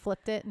 and they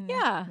flipped it. And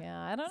Yeah.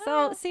 I don't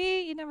So know.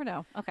 see, you never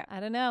know. Okay. I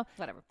don't know.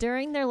 Whatever.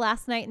 During their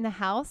last night in the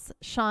house,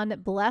 Sean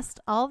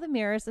blessed all the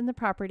mirrors in the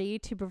property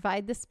to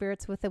provide the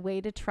spirits with a way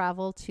to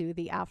travel to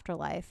the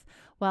afterlife.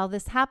 While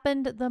this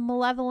happened, the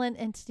malevolent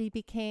entity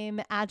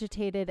became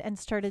agitated and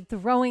started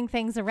throwing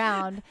things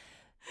around.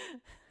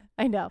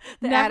 I know.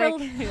 The Never-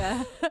 attic.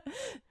 Yeah.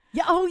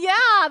 Yeah. Oh,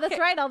 yeah. That's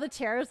right. All the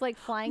chairs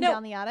flying No.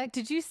 down the attic.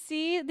 Did you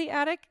see the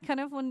attic kind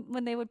of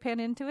when they would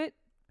pan into it?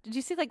 Did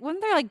you see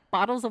wasn't there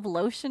bottles of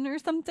lotion or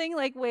something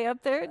way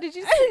up there? Did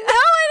you see No,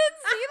 I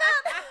didn't see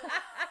that.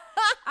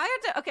 I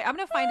have to. Okay, I'm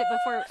gonna find it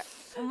before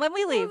when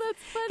we leave,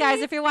 that's funny. guys.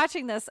 If you're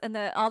watching this and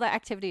all the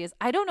activity is,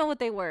 I don't know what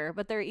they were,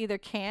 but they're either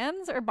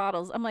cans or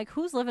bottles. I'm like,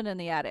 who's living in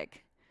the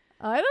attic?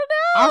 I don't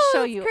know. I'll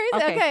show It's you.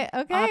 Crazy. Okay.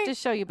 I'll have to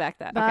show you back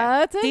that. Okay.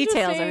 That's Details,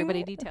 interesting.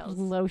 everybody. Details.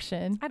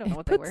 Lotion. I don't know It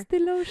what they puts were. the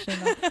lotion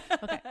on.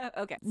 Okay.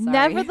 Okay. Sorry.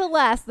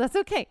 Nevertheless, that's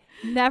okay.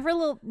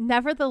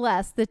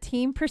 Nevertheless, the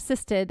team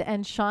persisted,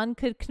 and Sean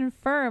could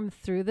confirm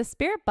through the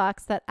spirit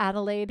box that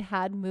Adelaide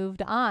had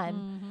moved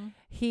on.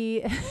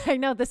 I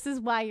know this is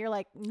why you're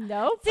like,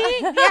 nope. See,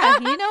 yeah,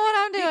 you know what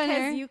I'm doing because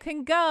here. you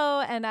can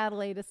go and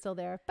Adelaide is still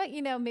there. But,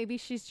 maybe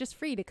she's just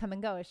free to come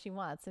and go as she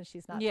wants and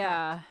she's not trapped.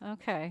 Yeah.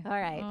 Okay. All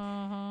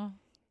right.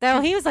 Though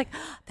he was like,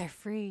 they're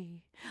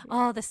free.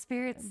 Oh, the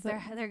spirits.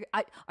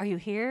 Are you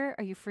here?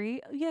 Are you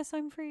free? Oh, yes,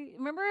 I'm free.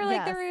 Remember,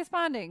 like they were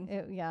responding.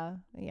 Yeah.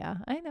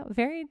 I know.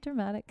 Very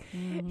dramatic.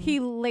 Mm-hmm.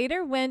 He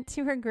later went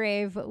to her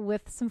grave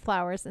with some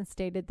flowers and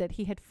stated that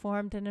he had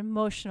formed an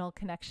emotional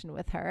connection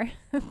with her.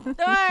 Oh,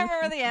 I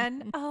remember the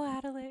end. Oh,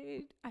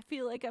 Adelaide, I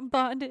feel like I'm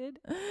bonded.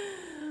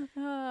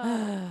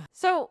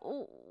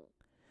 So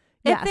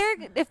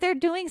if they're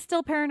doing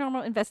still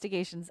paranormal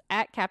investigations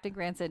at Captain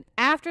Granson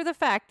after the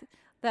fact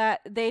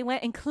that they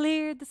went and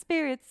cleared the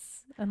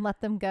spirits and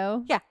let them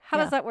go. Yeah. How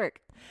does that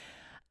work?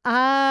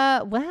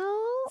 Well,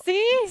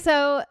 see?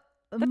 So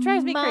that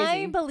drives me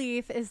crazy. My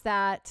belief is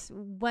that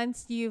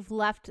once you've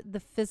left the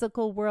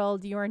physical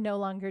world, you are no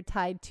longer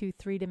tied to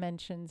 3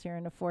 dimensions. You're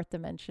in a 4th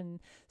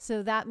dimension.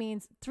 So that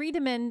means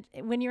when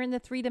you're in the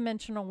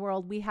 3-dimensional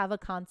world, we have a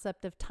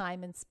concept of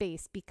time and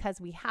space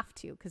because we have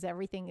to, because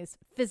everything is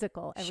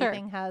physical.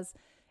 Everything has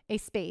a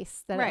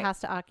space that it has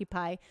to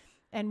occupy.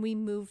 And we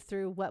move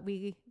through what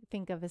we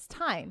think of as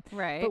time.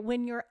 Right. But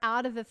when you're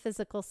out of a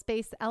physical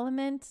space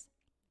element,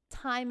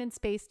 time and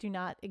space do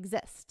not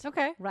exist.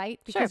 Okay. Right?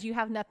 Because you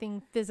have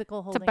nothing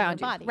physical holding your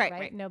body.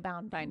 Right. No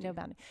boundary.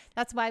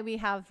 That's why we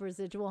have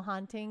residual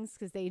hauntings,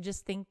 because they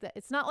just think that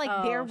it's not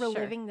like they're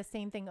reliving the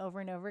same thing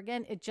over and over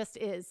again. It just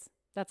is.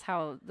 That's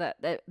how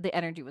the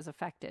energy was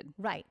affected.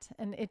 Right.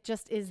 And it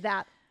just is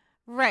that.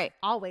 Right.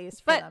 Always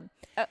for them.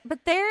 But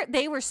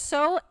they were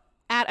so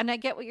and I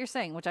get what you're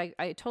saying, which I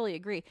totally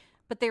agree.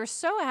 But they were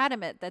so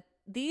adamant that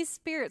these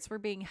spirits were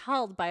being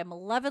held by a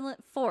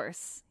malevolent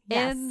force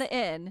in the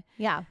inn.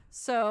 Yeah.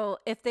 So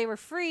if they were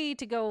free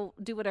to go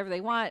do whatever they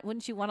want,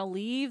 wouldn't you want to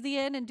leave the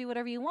inn and do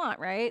whatever you want,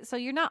 right? So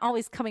you're not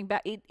always coming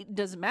back. It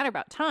doesn't matter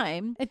about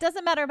time. It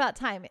doesn't matter about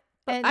time.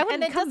 And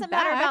it doesn't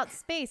matter about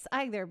space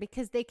either,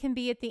 because they can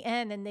be at the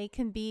inn and they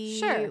can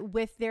be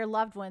with their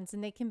loved ones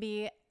and they can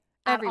be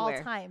everywhere. At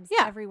all times.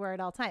 Yeah. Everywhere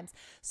at all times.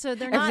 So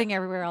they're not everything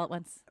everywhere all at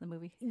once, the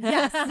movie.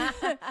 Yes.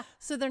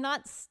 So they're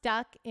not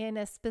stuck in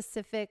a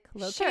specific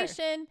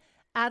location.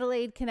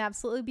 Adelaide can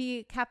absolutely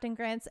be Captain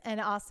Grant's,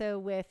 and also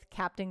with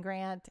Captain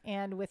Grant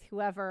and with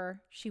whoever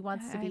she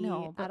wants to be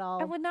at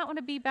all. I would not want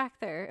to be back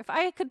there. If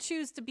I could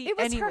choose to be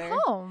anywhere. It was her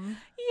home.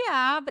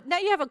 Yeah, but now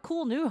you have a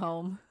cool new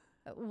home.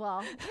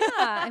 Well,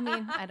 yeah, I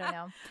mean, I don't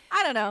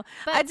know.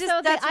 But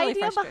the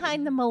idea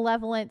behind the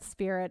malevolent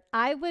spirit,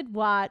 I would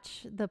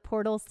watch the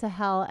Portals to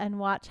Hell and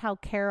watch how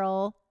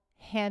Carol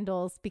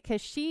handles,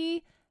 because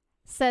she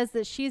says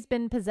that she's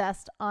been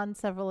possessed on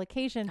several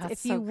occasions.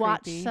 If you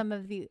watch some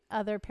of the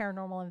other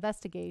paranormal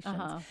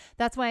investigations,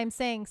 that's why I'm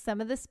saying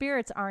some of the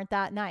spirits aren't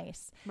that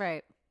nice.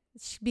 Right.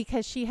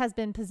 Because she has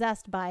been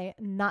possessed by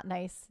not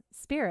nice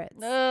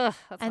spirits. Ugh,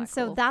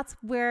 that's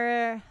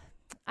where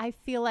I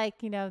feel like,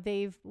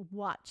 they've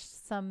watched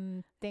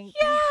something.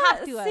 Yeah,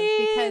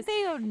 because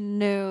they don't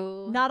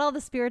know. Not all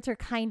the spirits are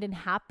kind and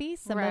happy.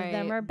 Some of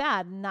them are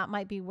bad. And that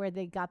might be where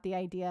they got the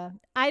idea.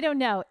 I don't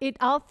know. It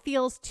all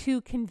feels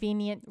too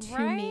convenient to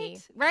me.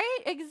 Right?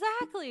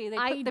 Exactly.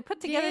 They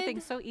put together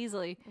things so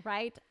easily.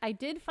 Right. I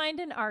did find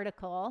an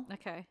article.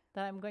 Okay.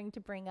 That I'm going to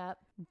bring up.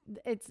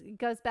 It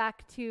goes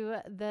back to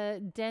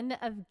the Den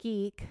of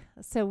Geek.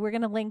 So we're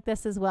going to link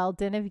this as well.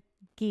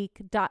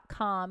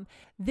 denofgeek.com.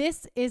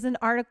 This is an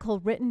article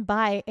written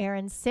by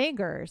Aaron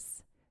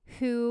Sagers,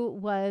 who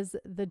was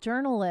the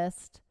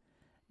journalist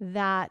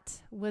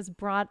that was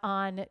brought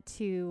on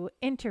to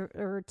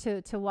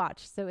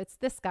watch. So it's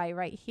this guy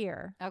right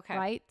here. Okay.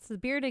 Right? It's the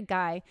bearded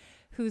guy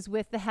who's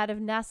with the head of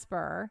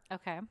Nesper.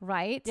 Okay.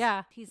 Right?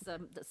 Yeah. He's the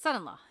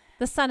son-in-law.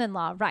 The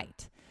son-in-law.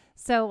 Right.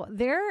 So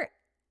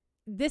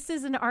this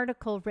is an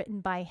article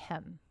written by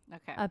him.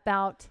 Okay.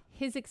 About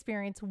his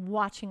experience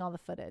watching all the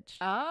footage.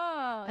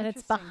 Oh, and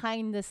it's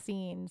behind the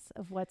scenes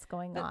of what's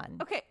going on.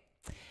 Okay.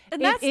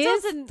 And that still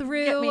doesn't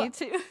get me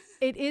too.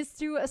 It is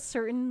through a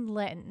certain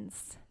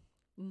lens.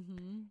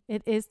 Mm-hmm.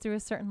 It is through a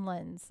certain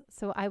lens.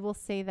 So I will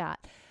say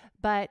that.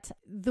 But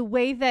the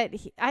way that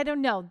I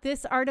don't know,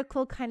 this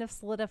article kind of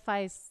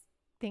solidifies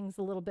things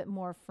a little bit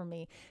more for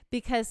me,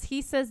 because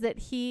he says that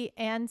he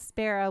and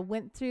Spera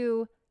went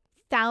through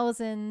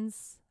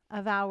thousands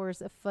of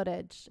hours of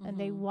footage and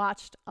they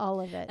watched all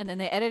of it. And then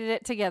they edited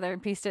it together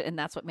and pieced it, and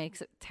that's what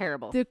makes it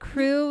terrible. The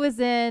crew was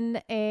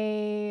in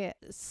a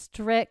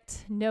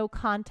strict no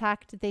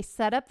contact. They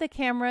set up the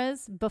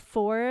cameras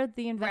before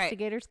the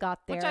investigators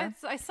got there.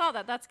 Which I saw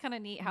that. That's kind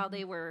of neat how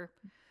they were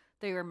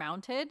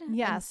mounted.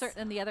 Yes.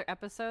 In the other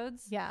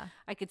episodes. Yeah.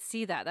 I could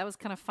see that. That was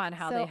kind of fun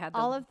how they had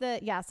them all of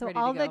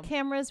the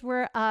cameras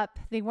were up.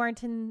 They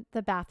weren't in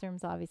the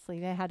bathrooms,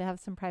 obviously. They had to have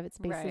some private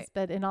spaces,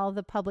 but in all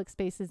the public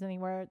spaces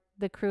anywhere,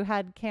 the crew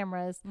had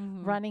cameras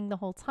running the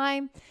whole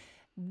time.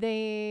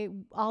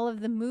 All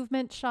of the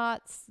movement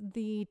shots,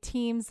 the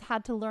teams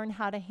had to learn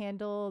how to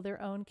handle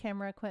their own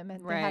camera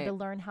equipment. They had to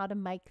learn how to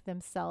mic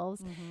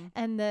themselves.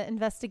 And the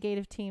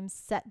investigative teams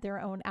set their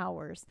own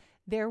hours.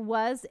 There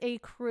was a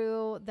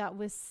crew that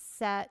was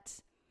set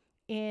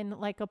in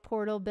like a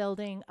portal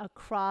building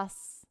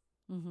across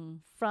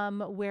from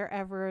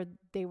wherever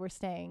they were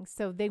staying.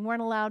 So they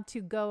weren't allowed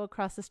to go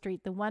across the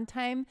street. The one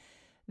time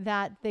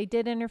that they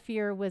did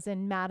interfere was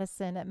in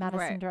Madison at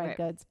Madison Dry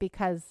Goods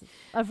because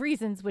of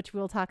reasons which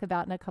we'll talk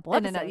about in a couple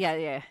episodes.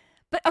 Yeah.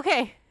 But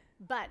okay.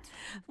 But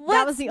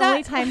that was the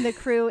only time the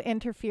crew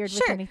interfered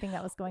with anything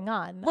that was going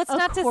on. What's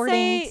not to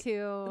say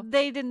to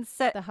they didn't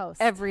set the host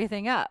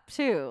everything up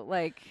too,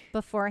 like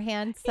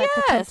beforehand, set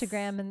the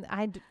pentagram,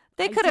 and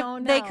they could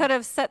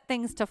have set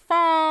things to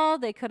fall.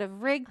 They could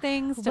have rigged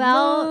things to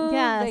move.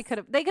 Yes.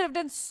 They could have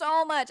done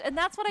so much, and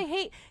that's what I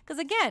hate. Because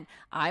again,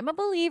 I'm a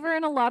believer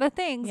in a lot of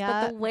things,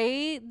 but the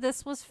way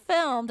this was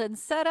filmed and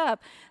set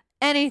up,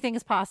 anything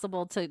is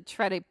possible to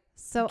try to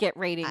get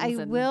ratings. I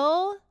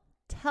will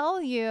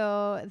tell you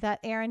that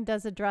Aaron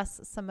does address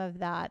some of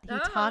that. He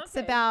talks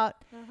about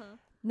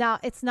now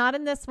it's not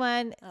in this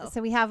one.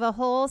 So we have a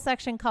whole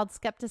section called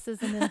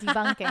skepticism and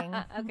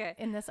debunking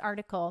in this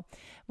article,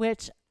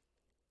 which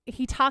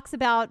he talks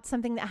about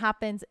something that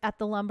happens at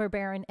the Lumber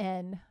Baron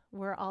Inn,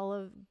 where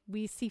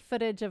we see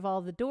footage of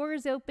all the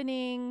doors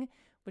opening,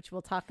 which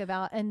we'll talk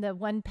about, and the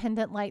one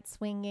pendant light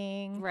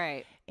swinging.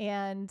 Right.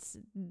 And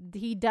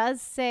he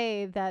does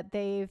say that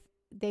they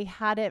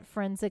had it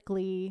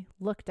forensically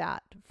looked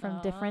at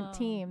from different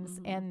teams,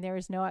 and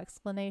there's no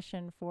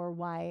explanation for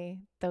why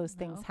those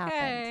things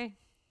happened.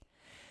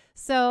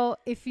 So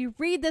if you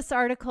read this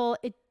article,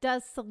 it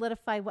does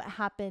solidify what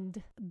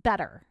happened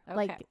better.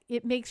 Like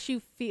it makes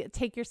you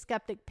take your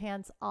skeptic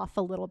pants off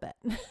a little bit.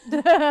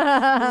 Loosen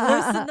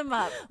them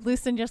up.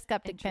 Loosen your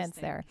skeptic pants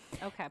there.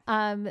 Okay.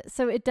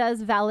 So it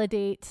does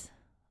validate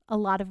a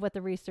lot of what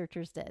the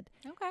researchers did.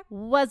 Okay.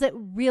 Was it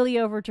really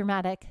over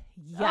dramatic?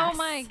 Yes. Oh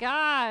my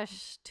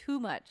gosh. Too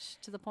much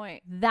to the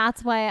point.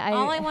 That's why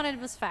all I wanted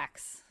was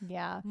facts.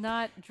 Yeah.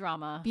 Not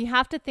drama. You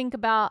have to think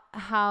about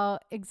how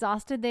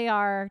exhausted they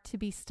are to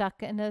be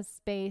stuck in a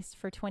space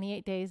for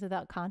 28 days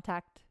without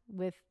contact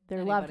with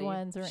their loved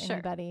ones or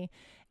anybody.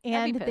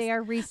 And they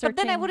are researching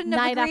but then I wouldn't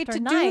night have agreed after to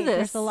night. do this.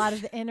 There's a lot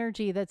of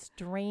energy that's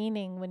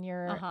draining when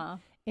you're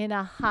in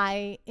a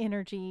high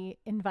energy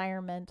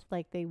environment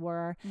like they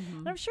were.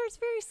 And I'm sure it's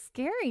very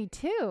scary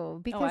too,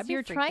 because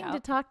you're trying to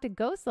talk to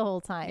ghosts the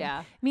whole time. Yeah.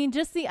 I mean,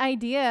 just the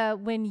idea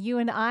when you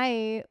and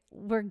I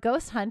were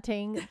ghost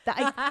hunting,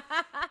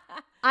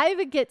 I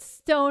would get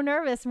so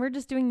nervous, and we're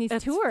just doing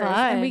these tours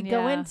and we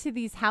go into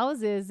these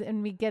houses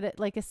and we get it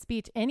like a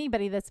speech.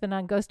 Anybody that's been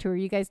on ghost tour,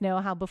 you guys know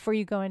how before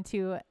you go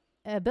into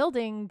a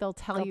building, they'll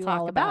tell you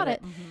all about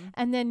it.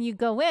 And then you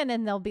go in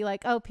and they'll be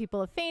like, oh, people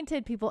have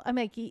fainted. I'm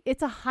like,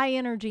 it's a high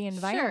energy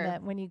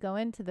environment when you go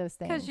into those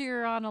things. Because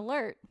you're on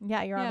alert.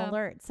 Yeah, you're on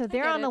alert. So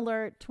they're on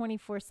alert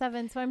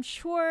 24/7. So I'm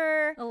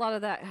sure a lot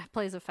of that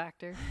plays a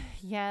factor.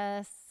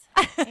 Yes.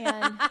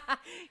 And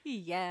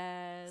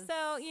yes.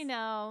 So,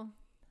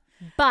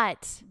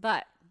 but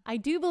I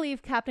do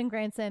believe Captain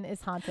Granson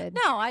is haunted.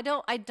 No, I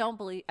don't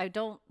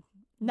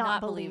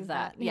believe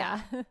that.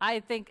 Yeah. I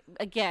think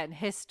again,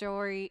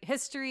 history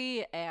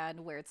and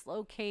where it's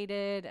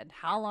located and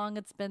how long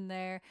it's been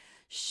there.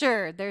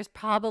 Sure, there's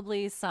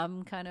probably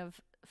some kind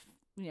of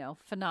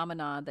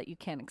phenomenon that you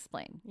can't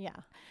explain.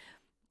 Yeah.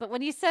 But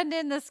when you send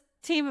in this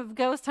team of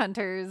ghost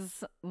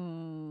hunters, I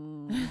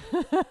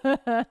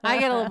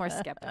get a little more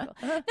skeptical.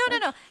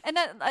 No.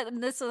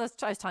 And this was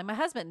I was telling my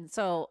husband.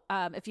 So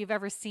if you've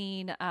ever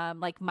seen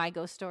like My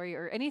Ghost Story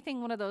or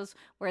anything, one of those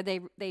where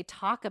they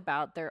talk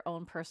about their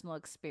own personal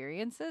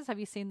experiences. Have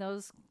you seen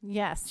those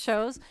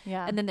shows?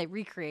 Yeah. And then they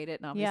recreate it,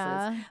 and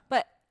obviously.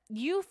 But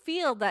you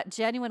feel that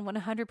genuine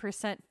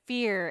 100%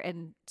 fear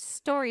and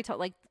storytelling.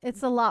 Like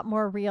it's a lot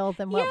more real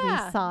than what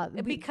we saw.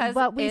 Because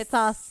what we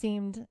saw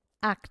seemed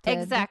acted.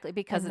 Exactly,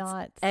 because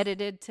it's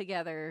edited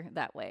together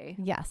that way.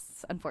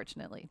 Yes.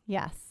 Unfortunately.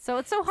 Yes. So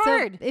it's so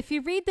hard. So if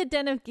you read the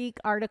Den of Geek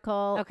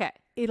article,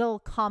 it'll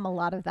calm a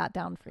lot of that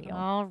down for you.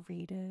 I'll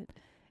read it.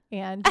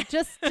 And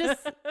just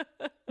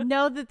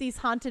know that these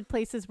haunted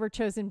places were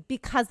chosen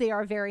because they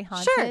are very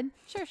haunted.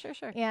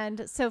 Sure.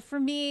 And so for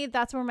me,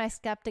 that's where my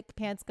skeptic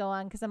pants go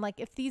on, because I'm like,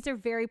 if these are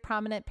very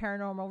prominent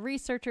paranormal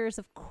researchers,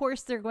 of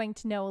course they're going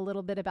to know a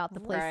little bit about the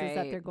places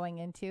that they're going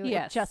into.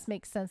 It just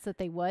makes sense that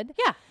they would.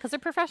 Yeah, because they're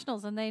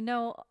professionals and they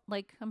know,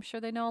 like, I'm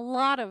sure they know a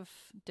lot of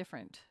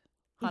different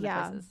haunted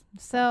places.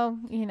 So,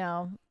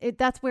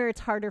 that's where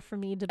it's harder for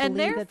me to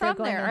believe that they're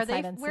going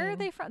inside unseen. Where are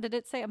they from? Did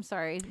it say? I'm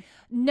sorry.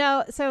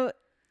 No, so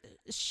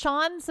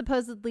Sean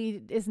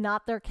supposedly is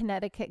not their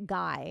Connecticut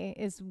guy,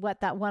 is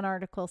what that one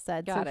article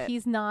said.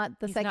 He's not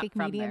the psychic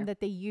medium that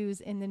they use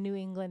in the New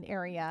England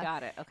area.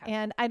 Got it. Okay.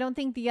 And I don't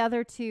think the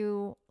other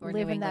two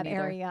live in that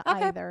area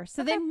either.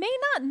 So they may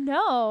not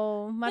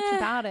know much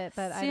about it,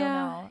 but I don't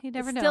know. You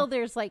never know. Still,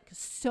 there's like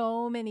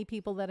so many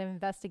people that have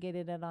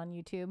investigated it on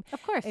YouTube.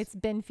 Of course. It's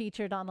been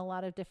featured on a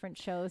lot of different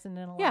shows and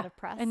in a lot of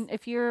press. And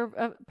if you're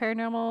a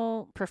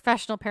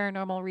professional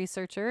paranormal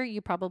researcher,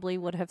 you probably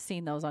would have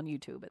seen those on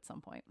YouTube at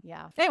some point.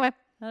 Yeah. Anyway,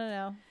 I don't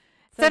know.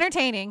 It's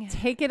entertaining.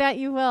 Take it at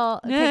you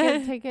will.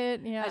 Take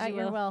it. At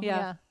your will.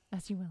 Yeah.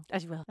 As you will.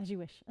 As you will. As you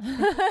wish.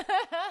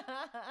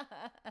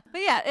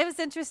 But yeah, it was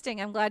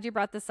interesting. I'm glad you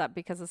brought this up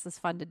because this is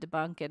fun to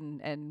debunk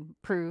and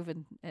prove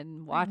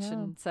and watch.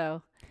 And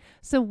so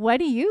what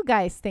do you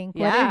guys think?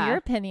 What Yeah. are your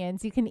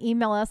opinions? You can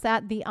email us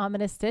at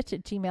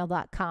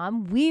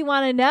theominousstitch@gmail.com. We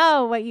want to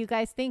know what you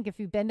guys think. If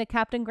you've been to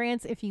Captain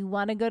Grant's, if you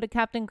want to go to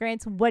Captain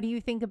Grant's, what do you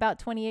think about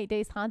 28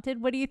 Days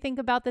Haunted? What do you think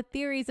about the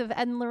theories of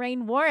Ed and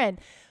Lorraine Warren?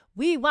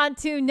 We want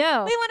to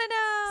know. we want to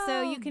know.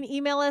 So you can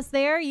email us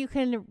there. You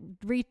can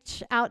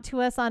reach out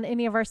to us on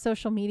any of our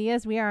social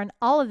medias. We are on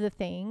all of the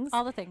things.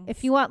 all the things.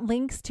 If you want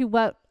links to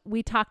what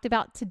we talked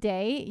about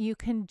today, you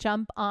can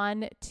jump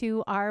on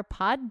to our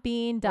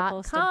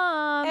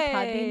podbean.com. Hey.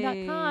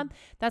 Podbean.com.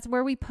 That's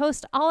where we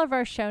post all of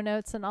our show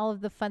notes and all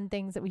of the fun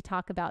things that we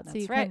talk about. So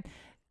That's you right. can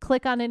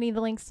click on any of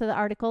the links to the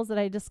articles that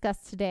I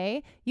discussed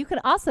today. You could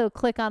also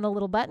click on a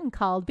little button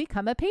called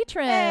Become a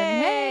Patron.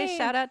 Hey,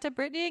 shout out to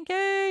Brittany and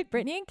Kate.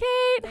 Brittany and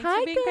Kate. Thanks Hi,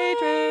 for being guys.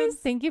 patrons.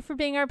 Thank you for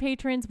being our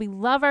patrons. We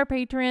love our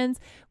patrons.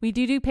 We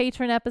do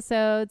patron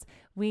episodes.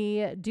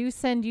 We do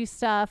send you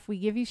stuff. We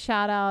give you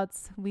shout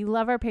outs. We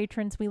love our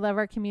patrons. We love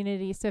our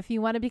community. So if you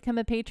want to become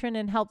a patron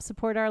and help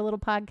support our little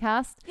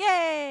podcast,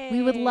 Yay.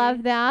 we would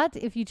love that.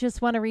 If you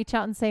just want to reach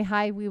out and say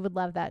hi, we would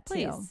love that too.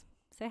 Please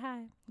say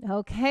hi.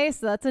 Okay,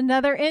 so that's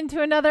another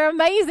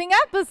amazing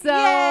episode.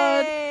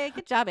 Yay.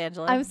 Good job,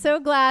 Angela. I'm so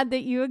glad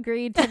that you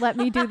agreed to let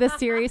me do this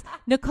series.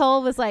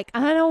 Nicole was like,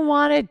 I don't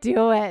want to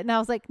do it. And I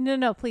was like,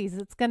 no, please.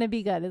 It's going to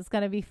be good. It's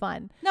going to be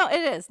fun. No, it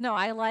is. No,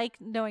 I like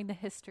knowing the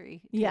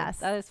history. too. Yes.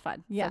 That is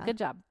fun. Yeah. So good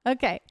job.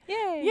 Okay.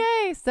 Yay.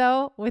 Yay.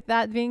 So with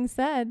that being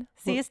said,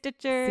 See you,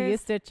 Stitchers. see you,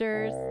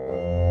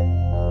 Stitchers.